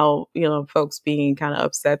about, you know, folks being kind of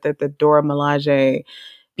upset that the Dora Milaje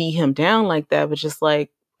beat him down like that. But just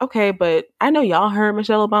like, okay, but I know y'all heard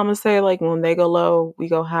Michelle Obama say like, when they go low, we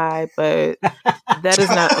go high, but that is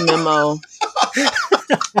not a memo.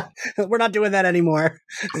 We're not doing that anymore.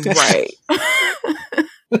 Right.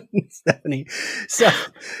 Stephanie.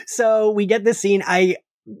 So we get this scene.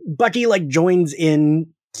 Bucky like joins in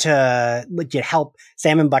to like help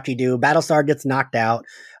Sam and Bucky do. Battlestar gets knocked out.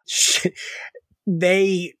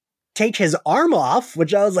 They take his arm off,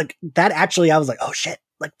 which I was like, I was like, oh shit,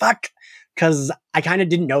 like fuck. Cause I kind of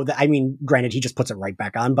didn't know that. I mean, granted, he just puts it right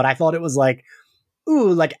back on, but I thought it was like,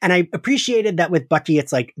 ooh, like, and I appreciated that with Bucky.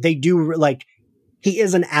 It's like, they do like, he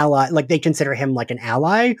is an ally. Like they consider him like an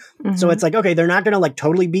ally. Mm-hmm. So it's like, okay, they're not going to like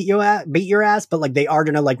totally beat your ass, but like they are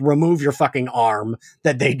going to like remove your fucking arm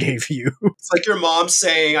that they gave you. It's like your mom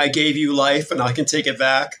saying, I gave you life and I can take it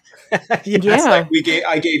back. Yeah. It's like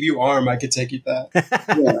I gave you arm, I could take it back.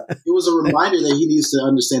 Yeah. It was a reminder that he needs to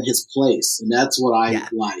understand his place. And that's what I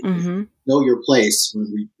like. Mm-hmm. Know your place when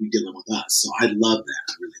we dealing with us. So I love that.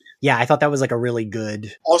 I really did. Yeah, I thought that was like a really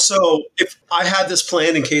good. Also, if I had this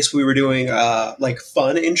planned in case we were doing like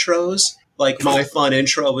fun intros, like my fun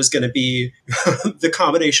intro was going to be the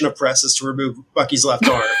combination of presses to remove Bucky's left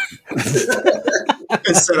arm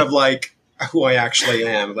instead of like who I actually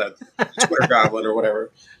am, that Twitter goblin or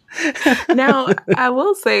whatever. Now, I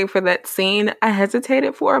will say for that scene, I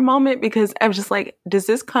hesitated for a moment because I was just like, does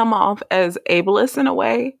this come off as ableist in a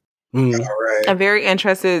way? Mm. All right. I'm very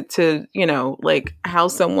interested to, you know, like how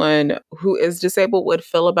someone who is disabled would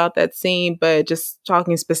feel about that scene, but just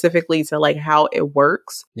talking specifically to like how it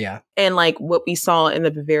works. Yeah. And like what we saw in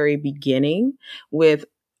the very beginning with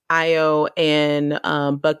Io and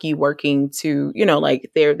Bucky working to,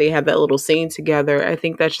 like they have that little scene together. I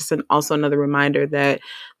think that's just also another reminder that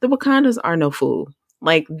the Wakandas are no fool.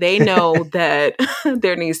 Like they know that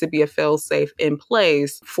there needs to be a failsafe in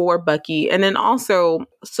place for Bucky. And then also,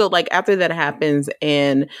 so like after that happens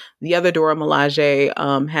and the other Dora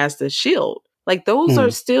Milaje has the shield, like those are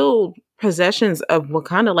still possessions of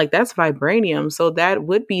Wakanda. Like that's vibranium. So that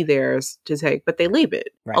would be theirs to take, but they leave it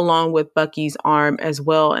along with Bucky's arm as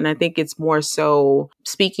well. And I think it's more so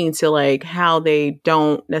speaking to like how they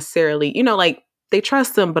don't necessarily, like they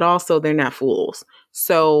trust them, but also they're not fools.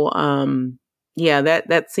 So, yeah,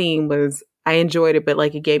 that scene was, I enjoyed it, but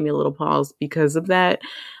like it gave me a little pause because of that.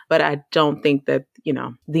 But I don't think that,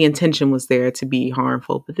 the intention was there to be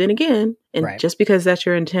harmful. But then again, and just because that's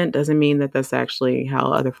your intent doesn't mean that that's actually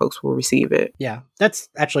how other folks will receive it. Yeah, that's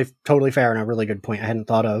actually totally fair and a really good point I hadn't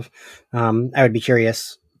thought of. I would be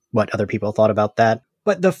curious what other people thought about that.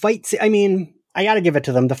 But the fight, I mean, I got to give it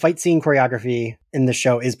to them. The fight scene choreography in the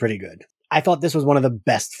show is pretty good. I thought this was one of the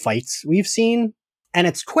best fights we've seen. And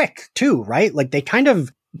it's quick too, right? Like they kind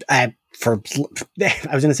of, I was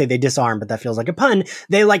going to say they disarm, but that feels like a pun.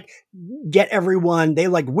 They like get everyone, they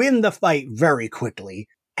like win the fight very quickly.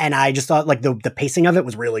 And I just thought like the pacing of it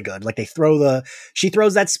was really good. Like she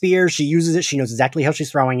throws that spear, she uses it, she knows exactly how she's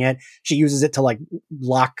throwing it. She uses it to like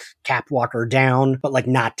lock Cap Walker down, but like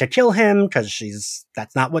not to kill him because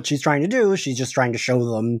that's not what she's trying to do. She's just trying to show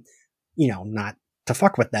them, not to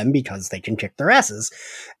fuck with them because they can kick their asses.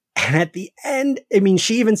 And at the end, I mean,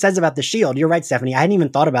 she even says about the shield. You're right, Stephanie. I hadn't even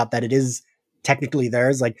thought about that. It is technically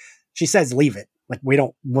theirs. Like she says, leave it. Like we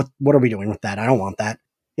don't, what are we doing with that? I don't want that.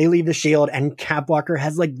 They leave the shield and Cap Walker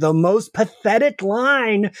has like the most pathetic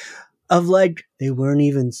line of like, they weren't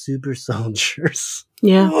even super soldiers.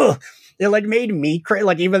 Yeah. Ugh. It like made me cringe.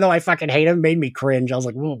 Like even though I fucking hate him, made me cringe. I was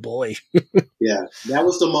like, oh boy. Yeah. That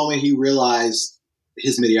was the moment he realized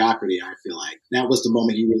his mediocrity, I feel like. That was the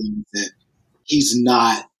moment he realized that he's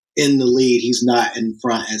not in the lead. He's not in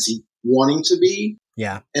front as he wanting to be.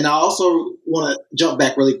 Yeah. And I also want to jump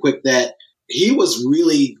back really quick that he was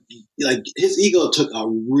really like his ego took a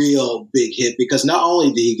real big hit because not only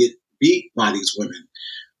did he get beat by these women,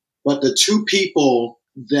 but the two people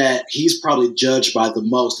that he's probably judged by the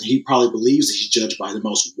most and he probably believes that he's judged by the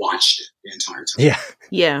most watched it the entire time. Yeah.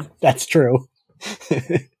 Yeah. That's true.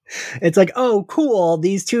 It's like, oh, cool.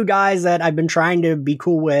 These two guys that I've been trying to be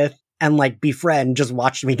cool with and like befriend just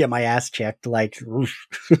watched me get my ass kicked. Like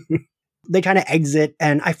they kind of exit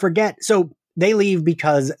and I forget. So they leave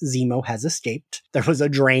because Zemo has escaped. There was a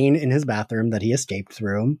drain in his bathroom that he escaped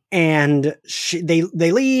through and they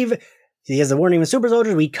leave. He has a warning with super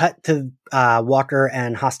soldiers. We cut to Walker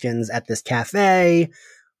and Hoskins at this cafe.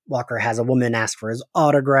 Walker has a woman ask for his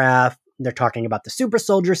autograph. They're talking about the super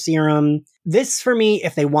soldier serum. This for me,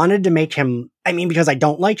 if they wanted to make him, I mean, because I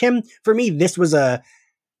don't like him, for me, this was the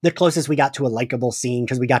closest we got to a likable scene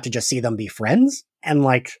because we got to just see them be friends. And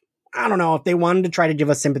like, I don't know, if they wanted to try to give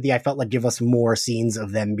us sympathy, I felt like give us more scenes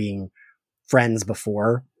of them being friends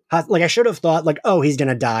before. Like I should have thought like, oh, he's going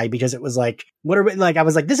to die because it was like, what are we like? I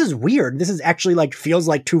was like, this is weird. This is actually like, feels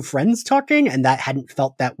like two friends talking. And that hadn't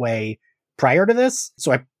felt that way prior to this.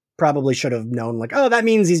 So I probably should have known like, oh, that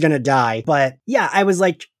means he's going to die. But yeah, I was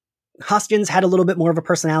like, Hoskins had a little bit more of a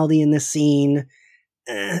personality in this scene.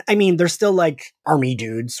 I mean, they're still like army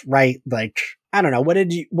dudes, right? Like, I don't know. What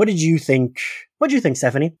did you think? What did you think,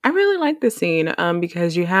 Stephanie? I really like the scene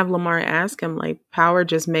because you have Lamar ask him, like, power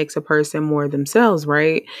just makes a person more themselves,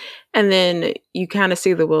 right? And then you kind of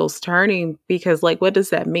see the wheels turning because, like, what does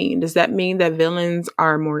that mean? Does that mean that villains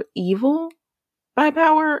are more evil by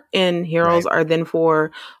power and heroes are then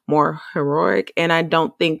for more heroic? And I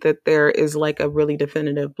don't think that there is like a really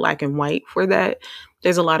definitive black and white for that.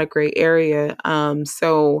 There's a lot of gray area.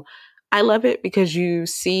 So I love it because you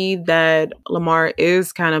see that Lamar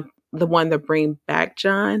is kind of the one that bring back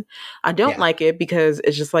John. I don't like it because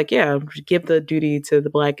it's just like, yeah, give the duty to the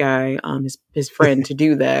black guy, his friend to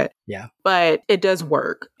do that. Yeah. But it does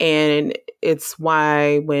work. And it's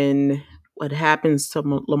why when what happens to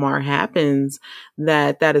Lamar happens,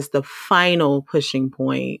 that is the final pushing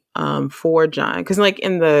point for John. Because like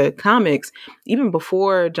in the comics, even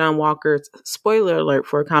before John Walker's, spoiler alert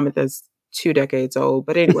for a comic that's 2 decades old,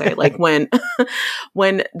 but anyway, like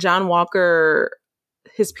when John Walker,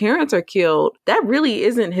 his parents are killed, that really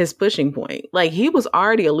isn't his pushing point. Like he was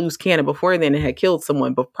already a loose cannon before then and had killed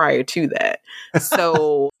someone, but prior to that.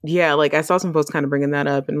 So yeah, like I saw some folks kind of bringing that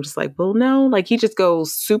up and I'm just like, well, no, like he just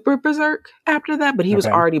goes super berserk after that, but he was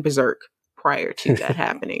already berserk prior to that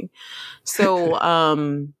happening. So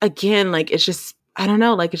again, like it's just I don't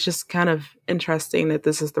know, like, it's just kind of interesting that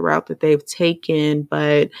this is the route that they've taken,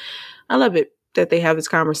 but I love it that they have this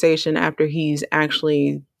conversation after he's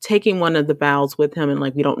actually taking one of the vials with him, and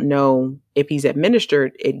like, we don't know if he's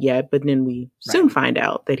administered it yet, but then we soon find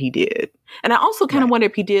out that he did. And I also kind of wonder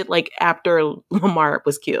if he did like after Lamar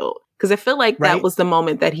was killed, because I feel like that was the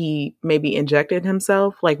moment that he maybe injected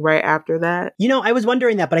himself, like right after that. You know, I was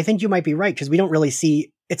wondering that, but I think you might be right, because we don't really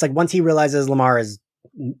see, it's like once he realizes Lamar is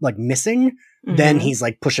like missing, then he's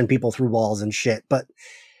like pushing people through walls and shit. But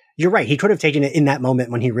you're right, he could have taken it in that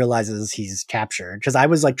moment when he realizes he's captured, because I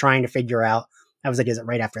was like trying to figure out, I was like, is it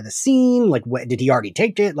right after the scene? Like, what, did he already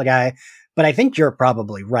take it? But I think you're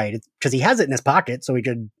probably right, because he has it in his pocket, so he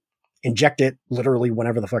could inject it literally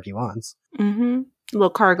whenever the fuck he wants. Little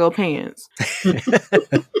cargo pants.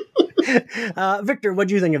 Victor, what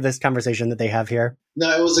do you think of this conversation that they have here? No,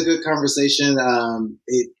 it was a good conversation.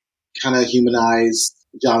 It kind of humanized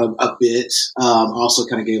John a bit. Also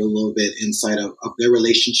kind of gave a little bit insight of their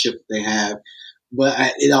relationship they have. But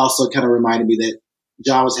it also kind of reminded me that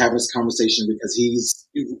John was having this conversation because he's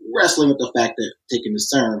wrestling with the fact that taking the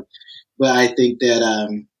serum. But I think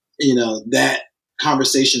that, that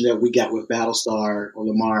conversation that we got with Battlestar or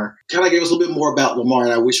Lamar kind of gave us a little bit more about Lamar.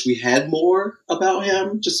 And I wish we had more about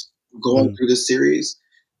him just going through this series.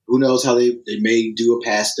 Who knows how they may do a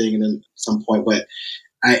past thing and then some point. But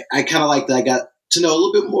I kind of like that I got to know a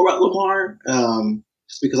little bit more about Lamar.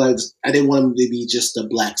 Just because I didn't want him to be just a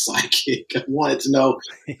black sidekick. I wanted to know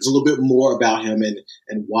a little bit more about him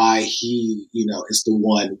and why he, is the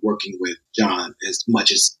one working with John as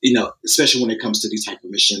much as, especially when it comes to these type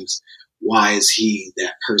of missions. Why is he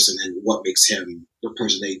that person, and what makes him the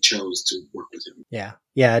person they chose to work with him? Yeah.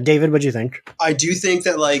 Yeah. David, what do you think? I do think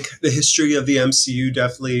that like the history of the MCU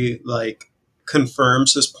definitely like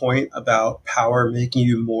confirms his point about power making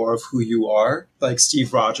you more of who you are. Like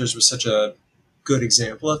Steve Rogers was such a good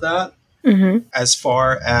example of that. As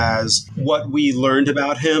far as what we learned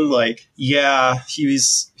about him, like, yeah, he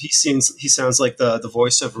sounds like the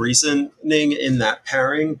voice of reasoning in that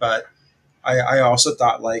pairing, but I also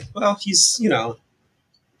thought like, well,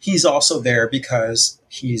 he's also there because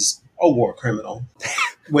he's a war criminal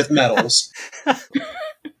with medals.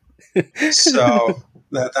 So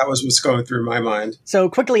that was what's going through my mind. So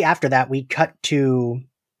quickly after that, we cut to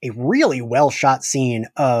a really well shot scene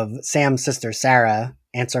of Sam's sister, Sarah,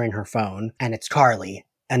 answering her phone, and it's Carly.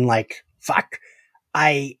 And like, fuck,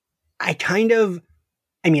 I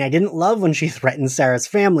didn't love when she threatened Sarah's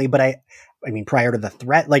family, but I mean, prior to the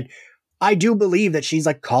threat, like, I do believe that she's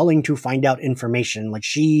like calling to find out information. Like,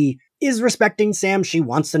 she is respecting Sam. She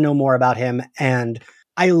wants to know more about him. And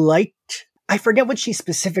I forget what she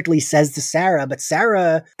specifically says to Sarah, but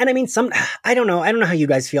Sarah, and I mean, I don't know how you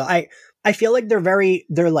guys feel. I feel like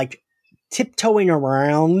they're like tiptoeing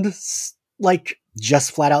around, like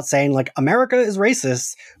just flat out saying like America is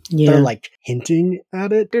racist. Yeah. They're like hinting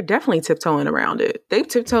at it. They're definitely tiptoeing around it. They've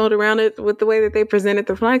tiptoed around it with the way that they presented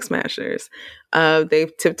the Flag Smashers.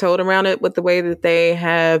 They've tiptoed around it with the way that they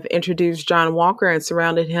have introduced John Walker and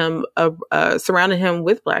surrounded him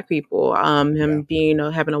with Black people. Being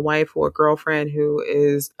having a wife or a girlfriend who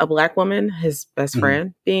is a Black woman, his best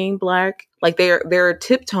friend being Black. Like they're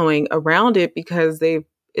tiptoeing around it because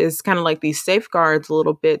is kind of like these safeguards a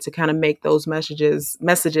little bit to kind of make those messages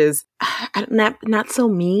not so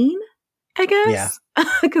mean, I guess. Yeah.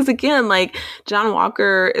 Because again, like John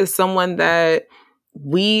Walker is someone that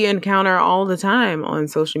we encounter all the time on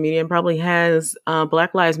social media and probably has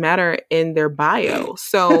Black Lives Matter in their bio.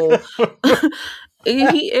 So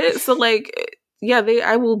he is. So like, yeah,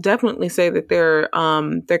 I will definitely say that they're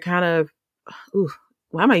kind of,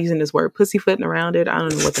 why am I using this word? Pussyfooting around it. I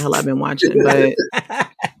don't know what the hell I've been watching, but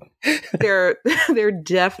they're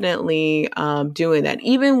definitely doing that.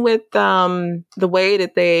 Even with the way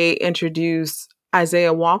that they introduce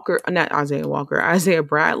Isaiah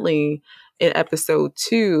Bradley in episode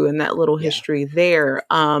 2 and that little history there.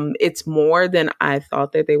 It's more than I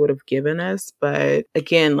thought that they would have given us. But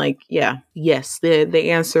again, like, yeah, yes,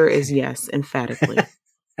 the answer is yes, emphatically.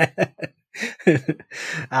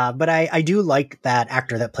 But I do like that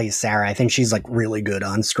actor that plays Sarah. I think she's like really good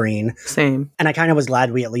on screen. Same. And I kind of was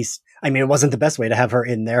glad we at least, I mean, it wasn't the best way to have her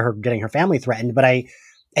in there, her getting her family threatened, but I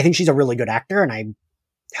think she's a really good actor, and I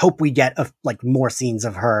hope we get like more scenes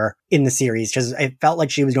of her in the series, because it felt like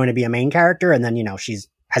she was going to be a main character, and then, she's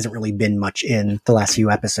hasn't really been much in the last few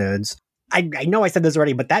episodes. I know I said this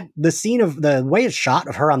already, but the scene of the way it's shot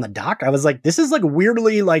of her on the dock, I was like, this is like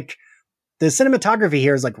weirdly like, the cinematography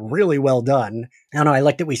here is like really well done. I don't know. I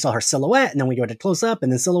liked that we saw her silhouette and then we go to close up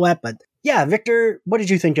and then silhouette. But yeah, Victor, what did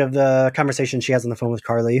you think of the conversation she has on the phone with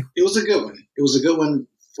Carly? It was a good one. It was a good one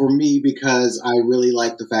for me because I really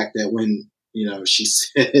like the fact that when, she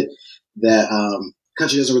said that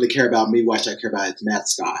country doesn't really care about me, why should I care about its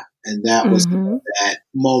mascot? And that was that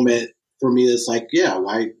moment for me. It's like, yeah,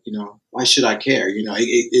 why should I care?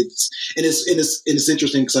 It's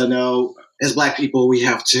interesting because I know as Black people, we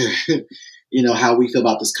have to, how we feel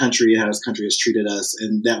about this country and how this country has treated us.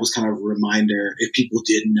 And that was kind of a reminder, if people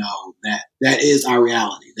didn't know, that is our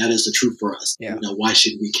reality. That is the truth for us. Yeah. Why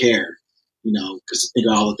should we care? Because think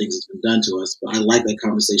of all the things that's been done to us. But I like that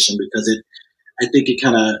conversation because I think it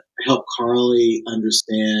kind of helped Carly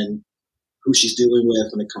understand who she's dealing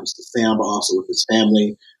with when it comes to Sam, but also with his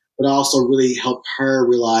family. But also really helped her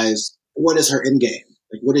realize what is her end game.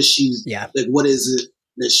 Like, what is what is it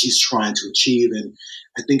that she's trying to achieve? And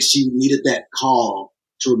I think she needed that call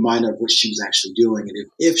to remind her of what she was actually doing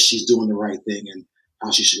and if she's doing the right thing and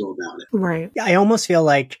how she should go about it. Right. Yeah, I almost feel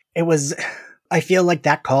like I feel like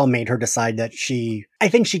that call made her decide that I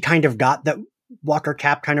think she kind of got that Walker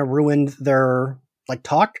Cap kind of ruined their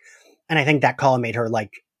talk. And I think that call made her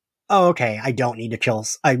like, oh, okay, I don't need to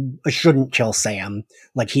I shouldn't kill Sam.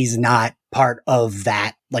 Like, he's not part of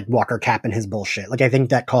that, Walker Cap and his bullshit. I think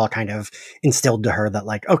that call kind of instilled to her that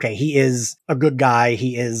okay, he is a good guy.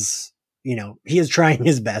 He is, he is trying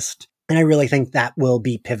his best. And I really think that will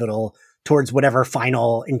be pivotal towards whatever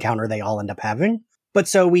final encounter they all end up having. But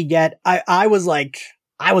so we get, I was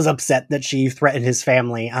upset that she threatened his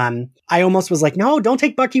family. I almost was like, no, don't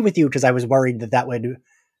take Bucky with you. Cause I was worried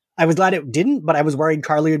I was glad it didn't, but I was worried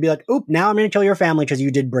Carly would be like, oop, now I'm going to kill your family because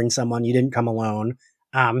you did bring someone. You didn't come alone.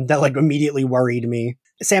 That immediately worried me.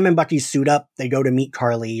 Sam and Bucky suit up. They go to meet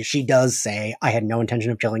Carly. She does say, I had no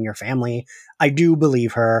intention of killing your family. I do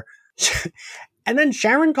believe her. And then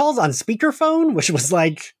Sharon calls on speakerphone, which was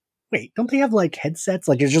like, wait, don't they have headsets?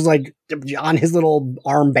 It's just on his little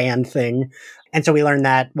armband thing. And so we learn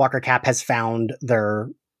that Walker Cap has found their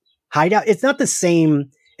hideout. It's not the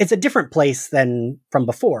same. It's a different place than from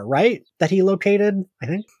before, right? That he located, I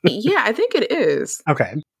think. Yeah, I think it is.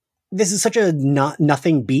 Okay. This is such a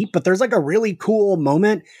nothing beat, but there's a really cool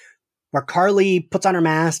moment where Carly puts on her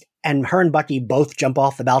mask and her and Bucky both jump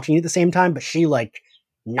off the balcony at the same time, but she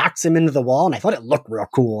knocks him into the wall, and I thought it looked real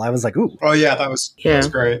cool. I was like, ooh. Oh yeah, that was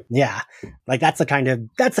great. Yeah. That's the kind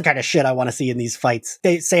of shit I want to see in these fights.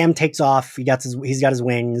 Sam takes off, he's got his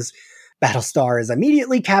wings. Battlestar is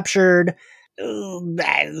immediately captured. When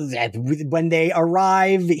they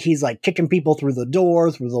arrive, he's kicking people through the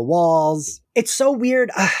door, through the walls. It's so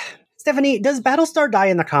weird. Stephanie, does Battlestar die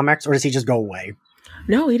in the comics, or does he just go away?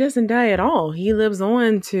 No, he doesn't die at all. He lives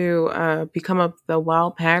on to become up the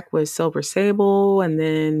Wild Pack with Silver Sable, and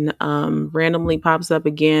then randomly pops up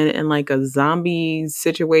again in a zombie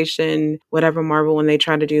situation. Whatever, Marvel, when they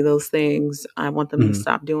try to do those things, I want them to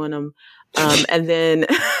stop doing them. And then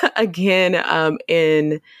again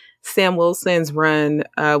in Sam Wilson's run,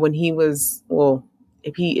 when he was,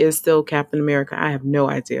 if he is still Captain America, I have no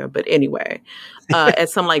idea. But anyway, at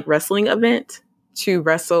some wrestling event to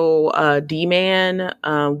wrestle D-Man,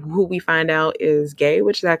 who we find out is gay,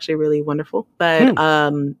 which is actually really wonderful. But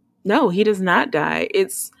no, he does not die.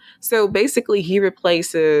 So basically he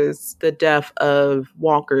replaces the death of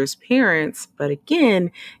Walker's parents. But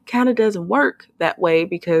again, kind of doesn't work that way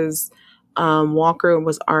because Walker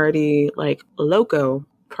was already loco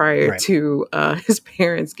prior to his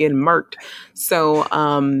parents getting murked. So,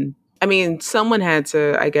 someone had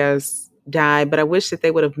to, I guess, die, but I wish that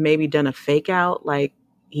they would have maybe done a fake out.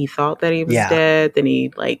 He thought that he was dead, then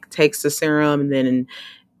he takes the serum, and then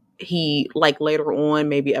he later on,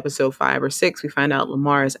 maybe episode 5 or 6, we find out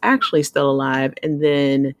Lamar is actually still alive. And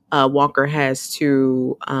then Walker has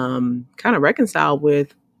to kind of reconcile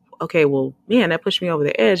with, okay, well, man, that pushed me over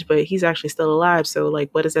the edge, but he's actually still alive. So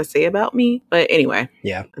what does that say about me? But anyway,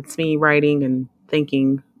 yeah, it's me writing and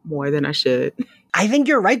thinking more than I should. I think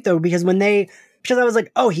you're right though, because because I was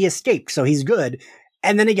like, oh, he escaped, so he's good.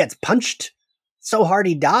 And then he gets punched so hard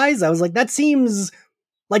he dies. I was like, that seems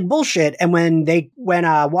like bullshit. And when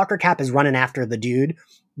Walker Cap is running after the dude,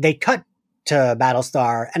 they cut to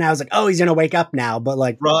Battlestar, and I was like, oh, he's gonna wake up now. But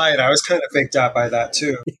right, I was kind of faked out by that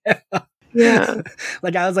too. Yeah.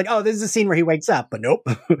 I was like, oh, this is a scene where he wakes up, but nope.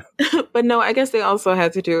 But no, I guess they also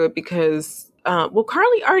had to do it because,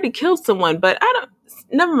 Carly already killed someone, but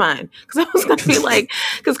never mind. Because I was going to be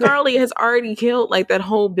because Carly has already killed that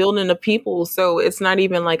whole building of people. So it's not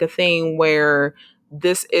even a thing where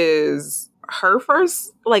this is her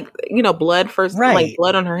first, blood first, right.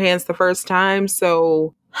 Blood on her hands the first time.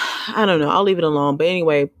 So I don't know. I'll leave it alone. But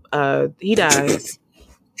anyway, he dies.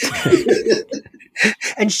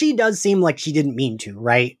 And she does seem like she didn't mean to,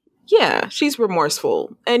 right? Yeah, she's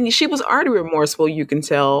remorseful. And she was already remorseful, you can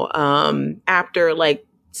tell, after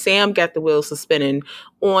Sam got the wheels spinning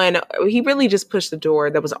on, he really just pushed the door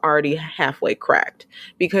that was already halfway cracked.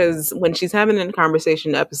 Because when she's having a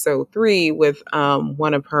conversation in episode 3 with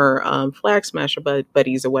one of her Flag Smasher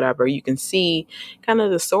buddies or whatever, you can see kind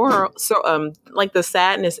of the sorrow, like the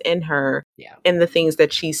sadness in her, and the things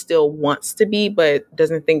that she still wants to be, but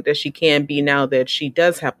doesn't think that she can be now that she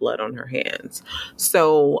does have blood on her hands.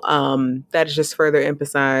 So that is just further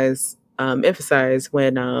emphasized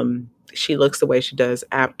when she looks the way she does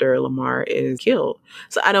after Lamar is killed.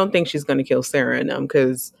 So I don't think she's going to kill Sarah and them,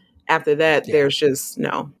 because after that, there's just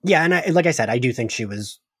no. Yeah, and like I said, I do think she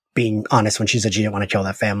was being honest when she said she didn't want to kill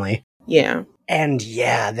that family. Yeah. And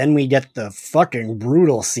yeah, then we get the fucking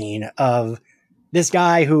brutal scene of this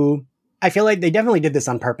guy who, I feel like they definitely did this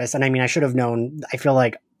on purpose. And I mean, I should have known. I feel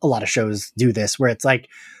like a lot of shows do this, where it's like,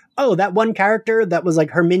 oh, that one character that was like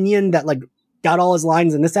her minion that like got all his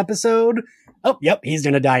lines in this episode. Oh, yep, he's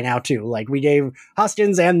gonna die now too. Like, we gave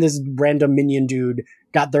Hoskins and this random minion dude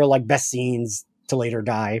got their like best scenes to later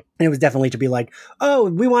die. And it was definitely to be like, oh,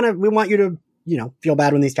 we want you to, you know, feel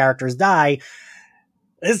bad when these characters die.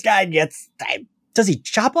 This guy gets, does he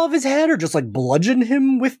chop off his head or just like bludgeon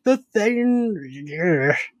him with the thing?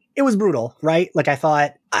 It was brutal, right? Like, I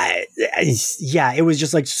thought, it was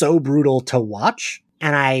just like so brutal to watch.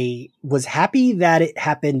 And I was happy that it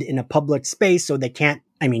happened in a public space, so they can't,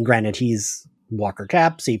 I mean, granted, he's Walker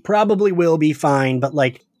Caps, he probably will be fine, but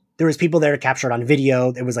like, there was people there captured on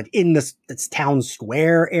video. It was like in this town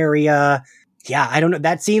square area. Yeah, I don't know.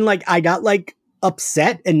 That scene, like, I got like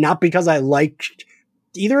upset, and not because I liked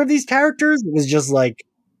either of these characters. It was just like,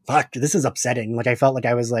 fuck, this is upsetting. Like, I felt like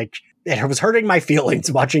I was like, it was hurting my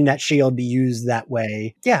feelings watching that shield be used that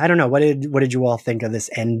way. Yeah, I don't know. What did you all think of this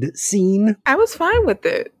end scene? I was fine with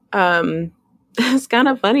it. It's kind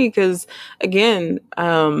of funny because, again,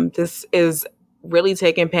 this is really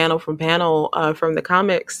taking panel from the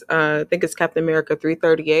comics. I think it's Captain America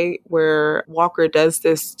 338, where Walker does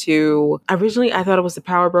this to, originally I thought it was the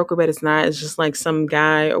power broker, but it's not. It's just like some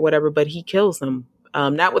guy or whatever, but he kills him.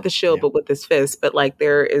 Not with the shield, but with his fist. But like,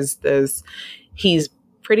 there is this, he's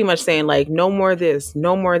pretty much saying like, no more this,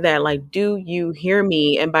 no more that. Like, do you hear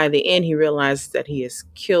me? And by the end, he realizes that he has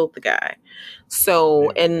killed the guy.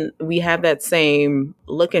 So, and we have that same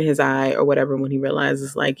look in his eye or whatever when he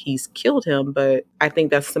realizes like he's killed him. But I think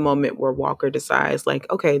that's the moment where Walker decides like,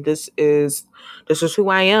 okay, this is who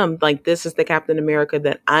I am. Like, this is the Captain America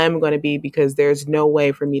that I'm going to be, because there's no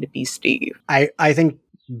way for me to be Steve. I think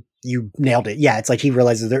you nailed it. Yeah, it's like he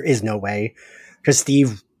realizes there is no way, because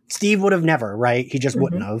Steve would have never, right? He just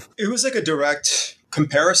wouldn't have. It was like a direct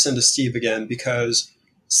comparison to Steve again, because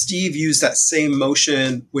Steve used that same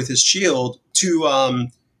motion with his shield to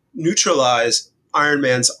neutralize Iron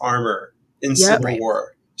Man's armor in Civil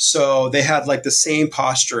War. So they had like the same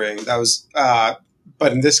posturing. That was,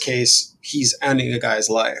 but in this case, he's ending a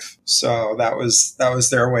guy's life. So that was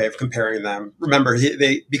their way of comparing them. Remember,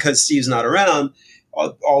 because Steve's not around,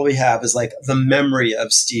 all we have is like the memory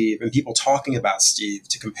of Steve and people talking about Steve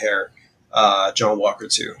to compare John Walker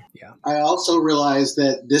to. Yeah. I also realized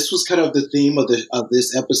that this was kind of the theme of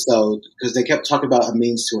this episode, because they kept talking about a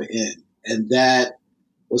means to an end. And that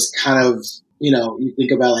was kind of, you know, you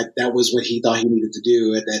think about like that was what he thought he needed to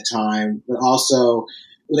do at that time. But also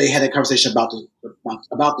they had a conversation about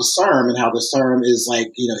the serum, and how the serum is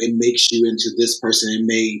like, you know, it makes you into this person. It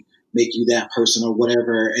may make you that person or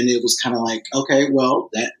whatever. And it was kind of like, okay,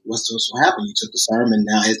 well, that was just what happened. You took the serum and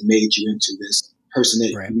now it's made you into this person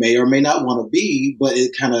that you may or may not want to be, but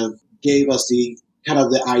it kind of gave us the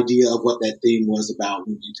idea of what that theme was about.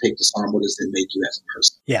 When you take the serum, what does it make you as a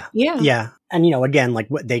person? Yeah. And, you know, again, like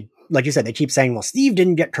like you said, they keep saying, well, Steve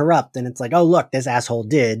didn't get corrupt. And it's like, oh, look, this asshole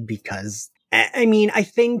did, because, I mean, I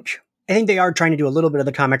think they are trying to do a little bit of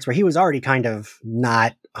the comics where he was already kind of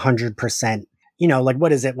not 100%. You know, like,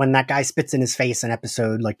 what is it when that guy spits in his face in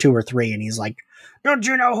episode like 2 or 3 and he's like, don't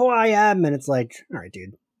you know who I am? And it's like, all right,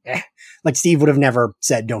 dude. Like, Steve would have never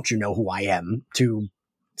said, don't you know who I am, to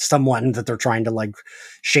someone that they're trying to like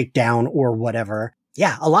shake down or whatever.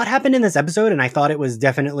 Yeah, a lot happened in this episode, and I thought it was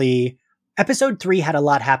definitely, episode 3 had a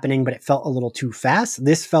lot happening, but it felt a little too fast.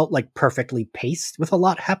 This felt like perfectly paced with a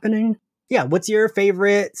lot happening. Yeah, what's your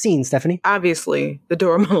favorite scene, Stephanie? Obviously, the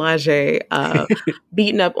Dora Milaje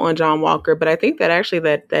beating up on John Walker. But I think that actually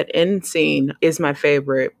that end scene is my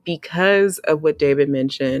favorite because of what David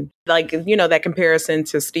mentioned. Like, you know, that comparison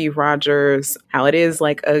to Steve Rogers, how it is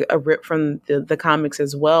like a rip from the comics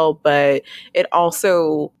as well. But it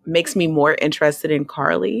also makes me more interested in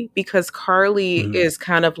Carly, because Carly is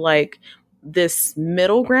kind of like this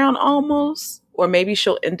middle ground almost, or maybe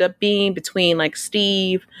she'll end up being between like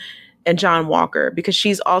Steve and John Walker, because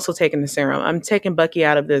she's also taking the serum. I'm taking Bucky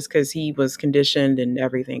out of this because he was conditioned and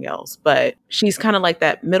everything else. But she's kind of like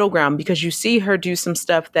that middle ground, because you see her do some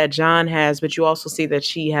stuff that John has, but you also see that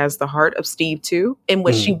she has the heart of Steve too, in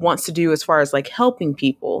what she wants to do as far as like helping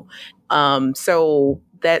people. So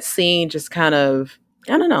that scene just kind of,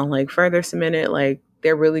 I don't know, like further cemented, like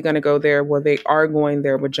they're really going to go there. Well, they are going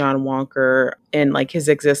there with John Walker and like his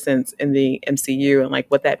existence in the MCU and like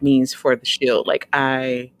what that means for the Shield. Like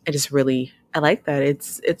I just really, I like that.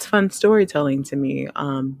 It's fun storytelling to me.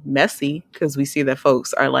 Messy, because we see that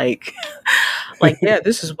folks are like, like, yeah,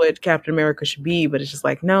 this is what Captain America should be. But it's just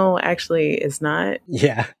like, no, actually it's not.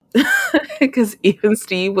 Yeah. Because even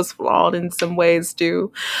Steve was flawed in some ways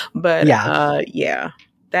too. But yeah.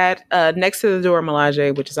 That next to the Dora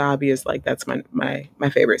Milaje, which is obvious, like that's my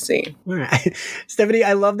favorite scene. All right. Stephanie,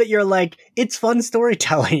 I love that you're like, it's fun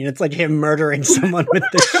storytelling. It's like him murdering someone with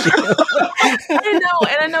the shield.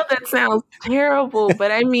 I know that sounds terrible, but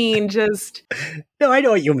I mean, just no, I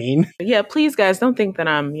know what you mean. Yeah, please, guys, don't think that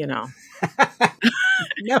I'm, No,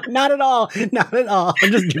 not at all. Not at all. I'm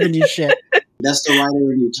just giving you shit. That's the writer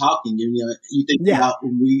when you're talking. You think about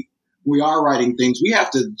when we are writing things, we have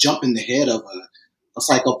to jump in the head of a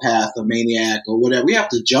psychopath, a maniac, or whatever. We have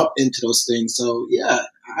to jump into those things. So yeah,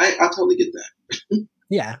 I totally get that.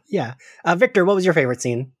 Yeah. Victor, what was your favorite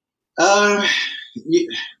scene?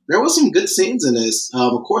 There was some good scenes in this.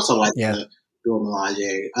 Of course, I like the Dora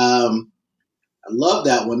Milaje. I love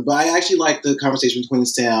that one, but I actually like the conversation between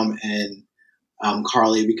Sam and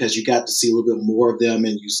Carly, because you got to see a little bit more of them,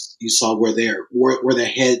 and you saw where their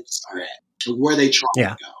heads are at, where they try to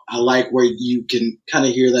go. I like where you can kind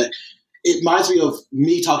of hear that. It reminds me of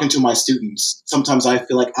me talking to my students. Sometimes I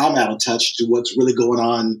feel like I'm out of touch to what's really going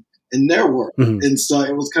on in their work. And so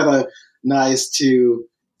it was kind of nice to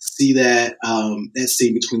see that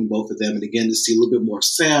scene between both of them. And again, to see a little bit more of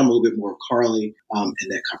Sam, a little bit more of Carly in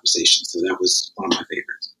that conversation. So that was one of my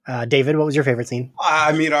favorites. David, what was your favorite scene?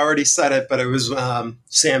 I mean, I already said it, but it was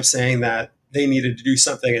Sam saying that they needed to do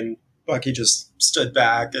something, and Bucky just stood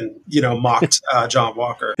back and, mocked John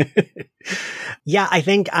Walker. Yeah, I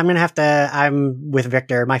think I'm with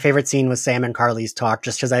Victor. My favorite scene was Sam and Carly's talk,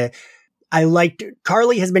 just because I liked,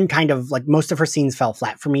 Carly has been kind of like, most of her scenes fell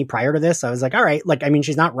flat for me prior to this. I was like, all right, like, I mean,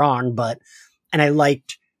 she's not wrong, and I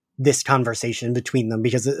liked this conversation between them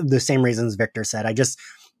because of the same reasons Victor said.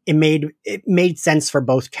 It made sense for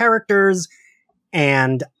both characters.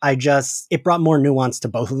 And it brought more nuance to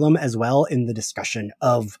both of them as well in the discussion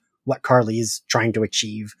of what Carly's trying to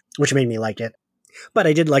achieve, which made me like it. But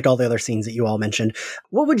I did like all the other scenes that you all mentioned.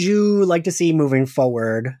 What would you like to see moving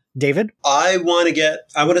forward, David? I want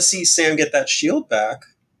to see Sam get that shield back,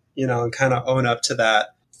 and kind of own up to that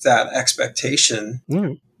expectation.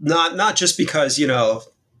 Not just because,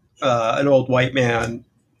 an old white man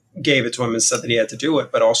gave it to him and said that he had to do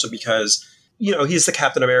it, but also because, he's the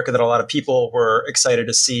Captain America that a lot of people were excited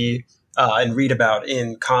to see and read about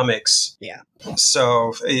in comics. Yeah.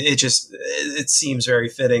 So it seems very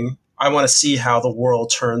fitting. I want to see how the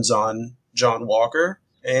world turns on John Walker,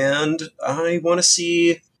 and I want to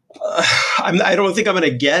see. I don't think I'm going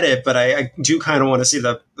to get it, but I do kind of want to see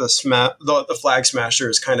the Flag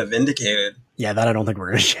Smashers kind of vindicated. Yeah, that I don't think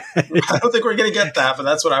we're going to get. I don't think we're going to get that, but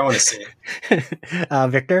that's what I want to see.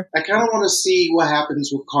 Victor? I kind of want to see what happens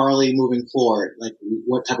with Carly moving forward, like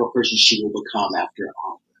what type of person she will become after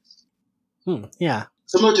all this. Yeah.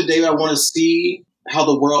 Similar to David, I want to see how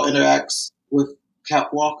the world interacts with Cap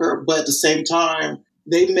Walker, but at the same time,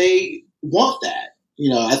 they may want that.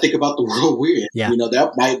 I think about the world we're in. Yeah.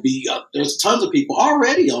 That might be, there's tons of people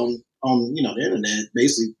already on the internet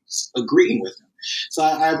basically agreeing with him. So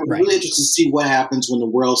I'm really interested to see what happens when the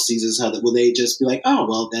world sees how that. Will they just be like, oh,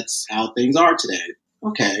 well, that's how things are today.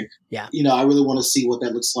 Okay. Yeah. I really want to see what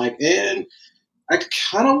that looks like. And I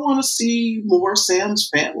kind of want to see more Sam's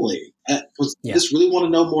family. Just really want to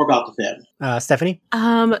know more about the family. Stephanie?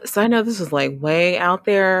 So I know this is like way out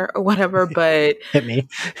there or whatever, but hit me.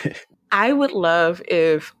 I would love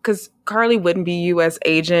because Carly wouldn't be U.S.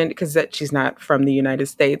 agent because she's not from the United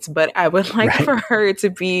States, but I would like for her to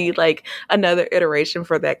be like another iteration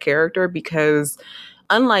for that character, because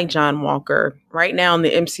unlike John Walker, right now in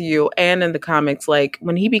the MCU and in the comics, like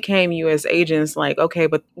when he became U.S. agent, it's like, okay,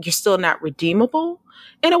 but you're still not redeemable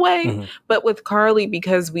in a way. Mm-hmm. But with Carly,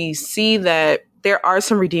 because we see that there are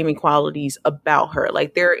some redeeming qualities about her,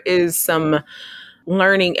 like there is some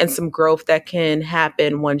learning and some growth that can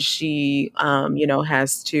happen when she,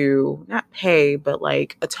 has to not pay, but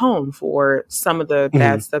like atone for some of the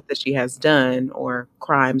bad stuff that she has done or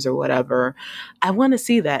crimes or whatever. I want to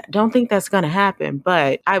see that. Don't think that's going to happen,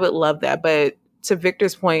 but I would love that. But to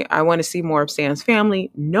Victor's point, I want to see more of Sam's family.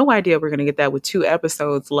 No idea we're going to get that with 2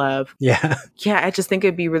 episodes left. Yeah. Yeah, I just think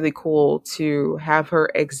it'd be really cool to have her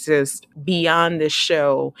exist beyond this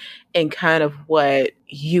show and kind of what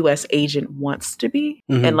U.S. Agent wants to be,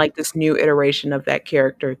 and like this new iteration of that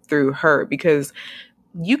character through her, because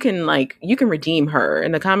you can redeem her.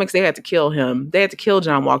 In the comics, they had to kill him. They had to kill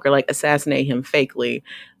John Walker, like assassinate him fakely,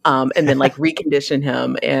 and then like recondition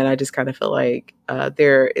him. And I just kind of feel like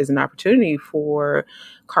there is an opportunity for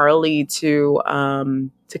Carly to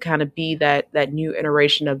kind of be that new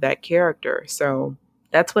iteration of that character. So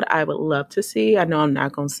that's what I would love to see. I know I'm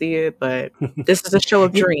not going to see it, but this is a show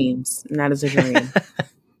of dreams, and that is a dream.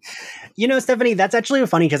 You know, Stephanie, that's actually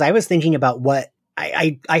funny, because I was thinking about what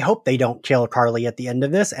I hope they don't kill Carly at the end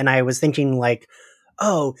of this. And I was thinking like,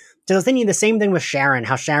 oh, so I was thinking the same thing with Sharon,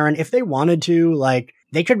 how Sharon, if they wanted to, like,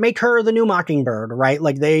 they could make her the new Mockingbird, right?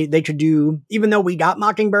 Like they could do, even though we got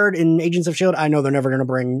Mockingbird in Agents of S.H.I.E.L.D., I know they're never going to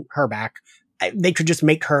bring her back. They could just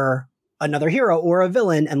make her another hero or a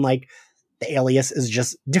villain, and like the alias is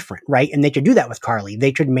just different, right? And they could do that with Carly.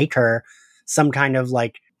 They could make her some kind of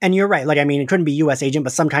like, and you're right, like, I mean, it couldn't be U.S. Agent,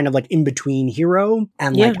 but some kind of like in-between hero.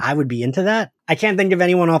 And like, I would be into that. I can't think of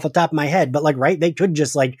anyone off the top of my head, but like, right, they could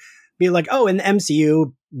just like be like, oh, in the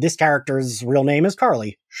MCU, this character's real name is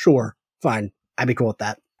Carly. Sure, fine. I'd be cool with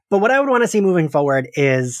that. But what I would want to see moving forward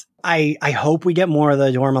is I hope we get more of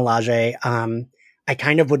the Dora Milaje. I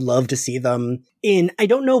kind of would love to see them in, I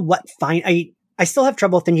don't know what I still have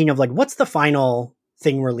trouble thinking of like, what's the final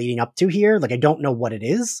thing we're leading up to here? Like, I don't know what it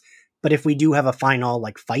is, but if we do have a final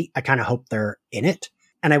like fight, I kind of hope they're in it.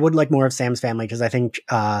 And I would like more of Sam's family, because I think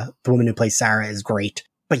the woman who plays Sarah is great.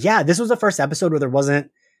 But yeah, this was the first episode where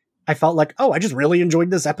I felt like, oh, I just really enjoyed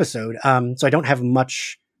this episode. So I don't have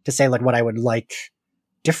much to say like what I would like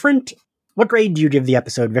different. What grade do you give the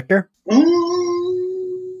episode, Victor?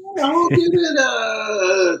 I'll give it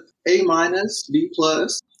a A-, B+.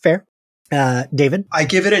 Fair. David? I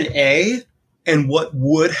give it an A, and what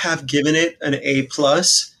would have given it an A+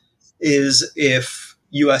 is if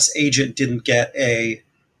U.S. Agent didn't get a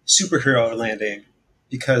superhero landing,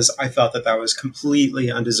 because I felt that was completely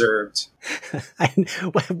undeserved.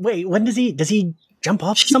 Wait, when does he jump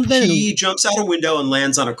off something? He jumps out a window and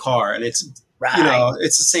lands on a car, and it's right. You know,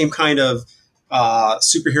 it's the same kind of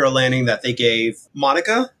superhero landing that they gave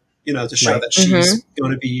Monica, you know, to show that she's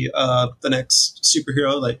going to be the next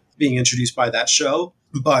superhero, like being introduced by that show.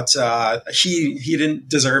 But he didn't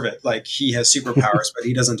deserve it. Like, he has superpowers, but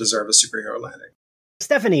he doesn't deserve a superhero landing.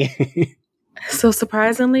 Stephanie. So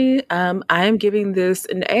surprisingly, I am giving this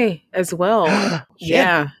an A as well.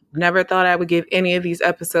 Yeah. Never thought I would give any of these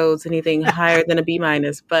episodes anything higher than a B-,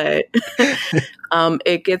 but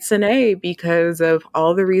it gets an A because of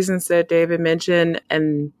all the reasons that David mentioned,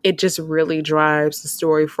 and it just really drives the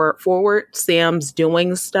story forward. Sam's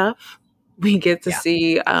doing stuff. We get to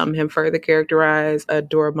see him further characterize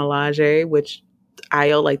Dora Milaje, which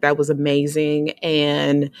like that was amazing.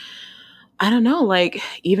 And I don't know, like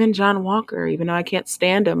even John Walker, even though I can't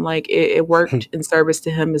stand him, like it worked in service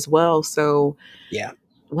to him as well. So yeah.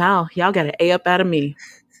 Wow, y'all got an A up out of me.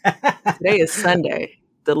 Today is Sunday.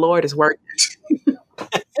 The Lord is working.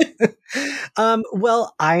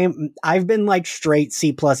 Well, I've been like straight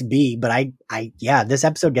C+B, but this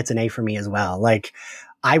episode gets an A for me as well. Like,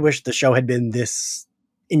 I wish the show had been this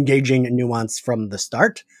engaging and nuanced from the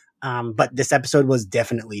start. But this episode was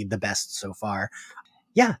definitely the best so far.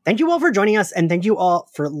 Yeah. Thank you all for joining us, and thank you all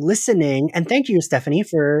for listening. And thank you, Stephanie,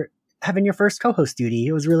 for having your first co-host duty.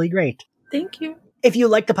 It was really great. Thank you. If you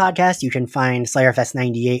like the podcast, you can find Slayerfest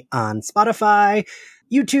 98 on Spotify,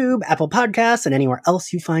 YouTube, Apple Podcasts, and anywhere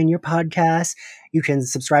else you find your podcasts. You can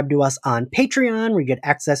subscribe to us on Patreon, where you get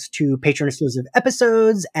access to patron-exclusive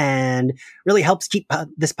episodes and really helps keep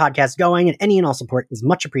this podcast going, and any and all support is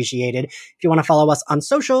much appreciated. If you want to follow us on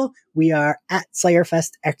social, we are at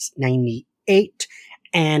SlayerFestX98.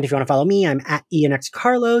 And if you want to follow me, I'm at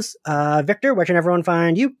IanXCarlos. Victor, where can everyone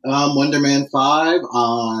find you? Wonderman5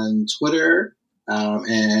 on Twitter.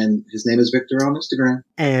 And his name is Victor on Instagram.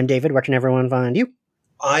 And David, where can everyone find you?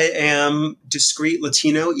 I am Discreet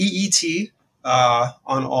Latino, EET,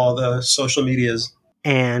 on all the social medias.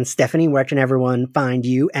 And Stephanie, where can everyone find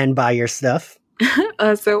you and buy your stuff?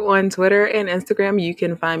 So on Twitter and Instagram, you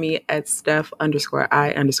can find me at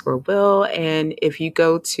Steph_I_Will. And if you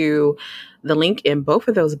go to the link in both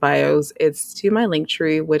of those bios, it's to my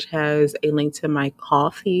Linktree, which has a link to my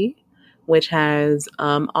Ko-fi, which has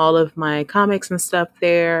all of my comics and stuff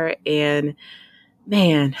there. And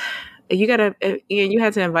man, Ian, you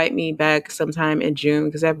had to invite me back sometime in June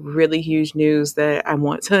because I have really huge news that I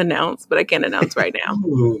want to announce, but I can't announce right now.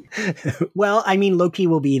 Well, I mean, Loki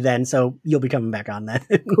will be then, so you'll be coming back on then.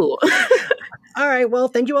 Cool. All right. Well,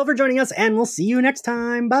 thank you all for joining us, and we'll see you next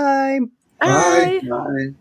time. Bye. Bye. Bye.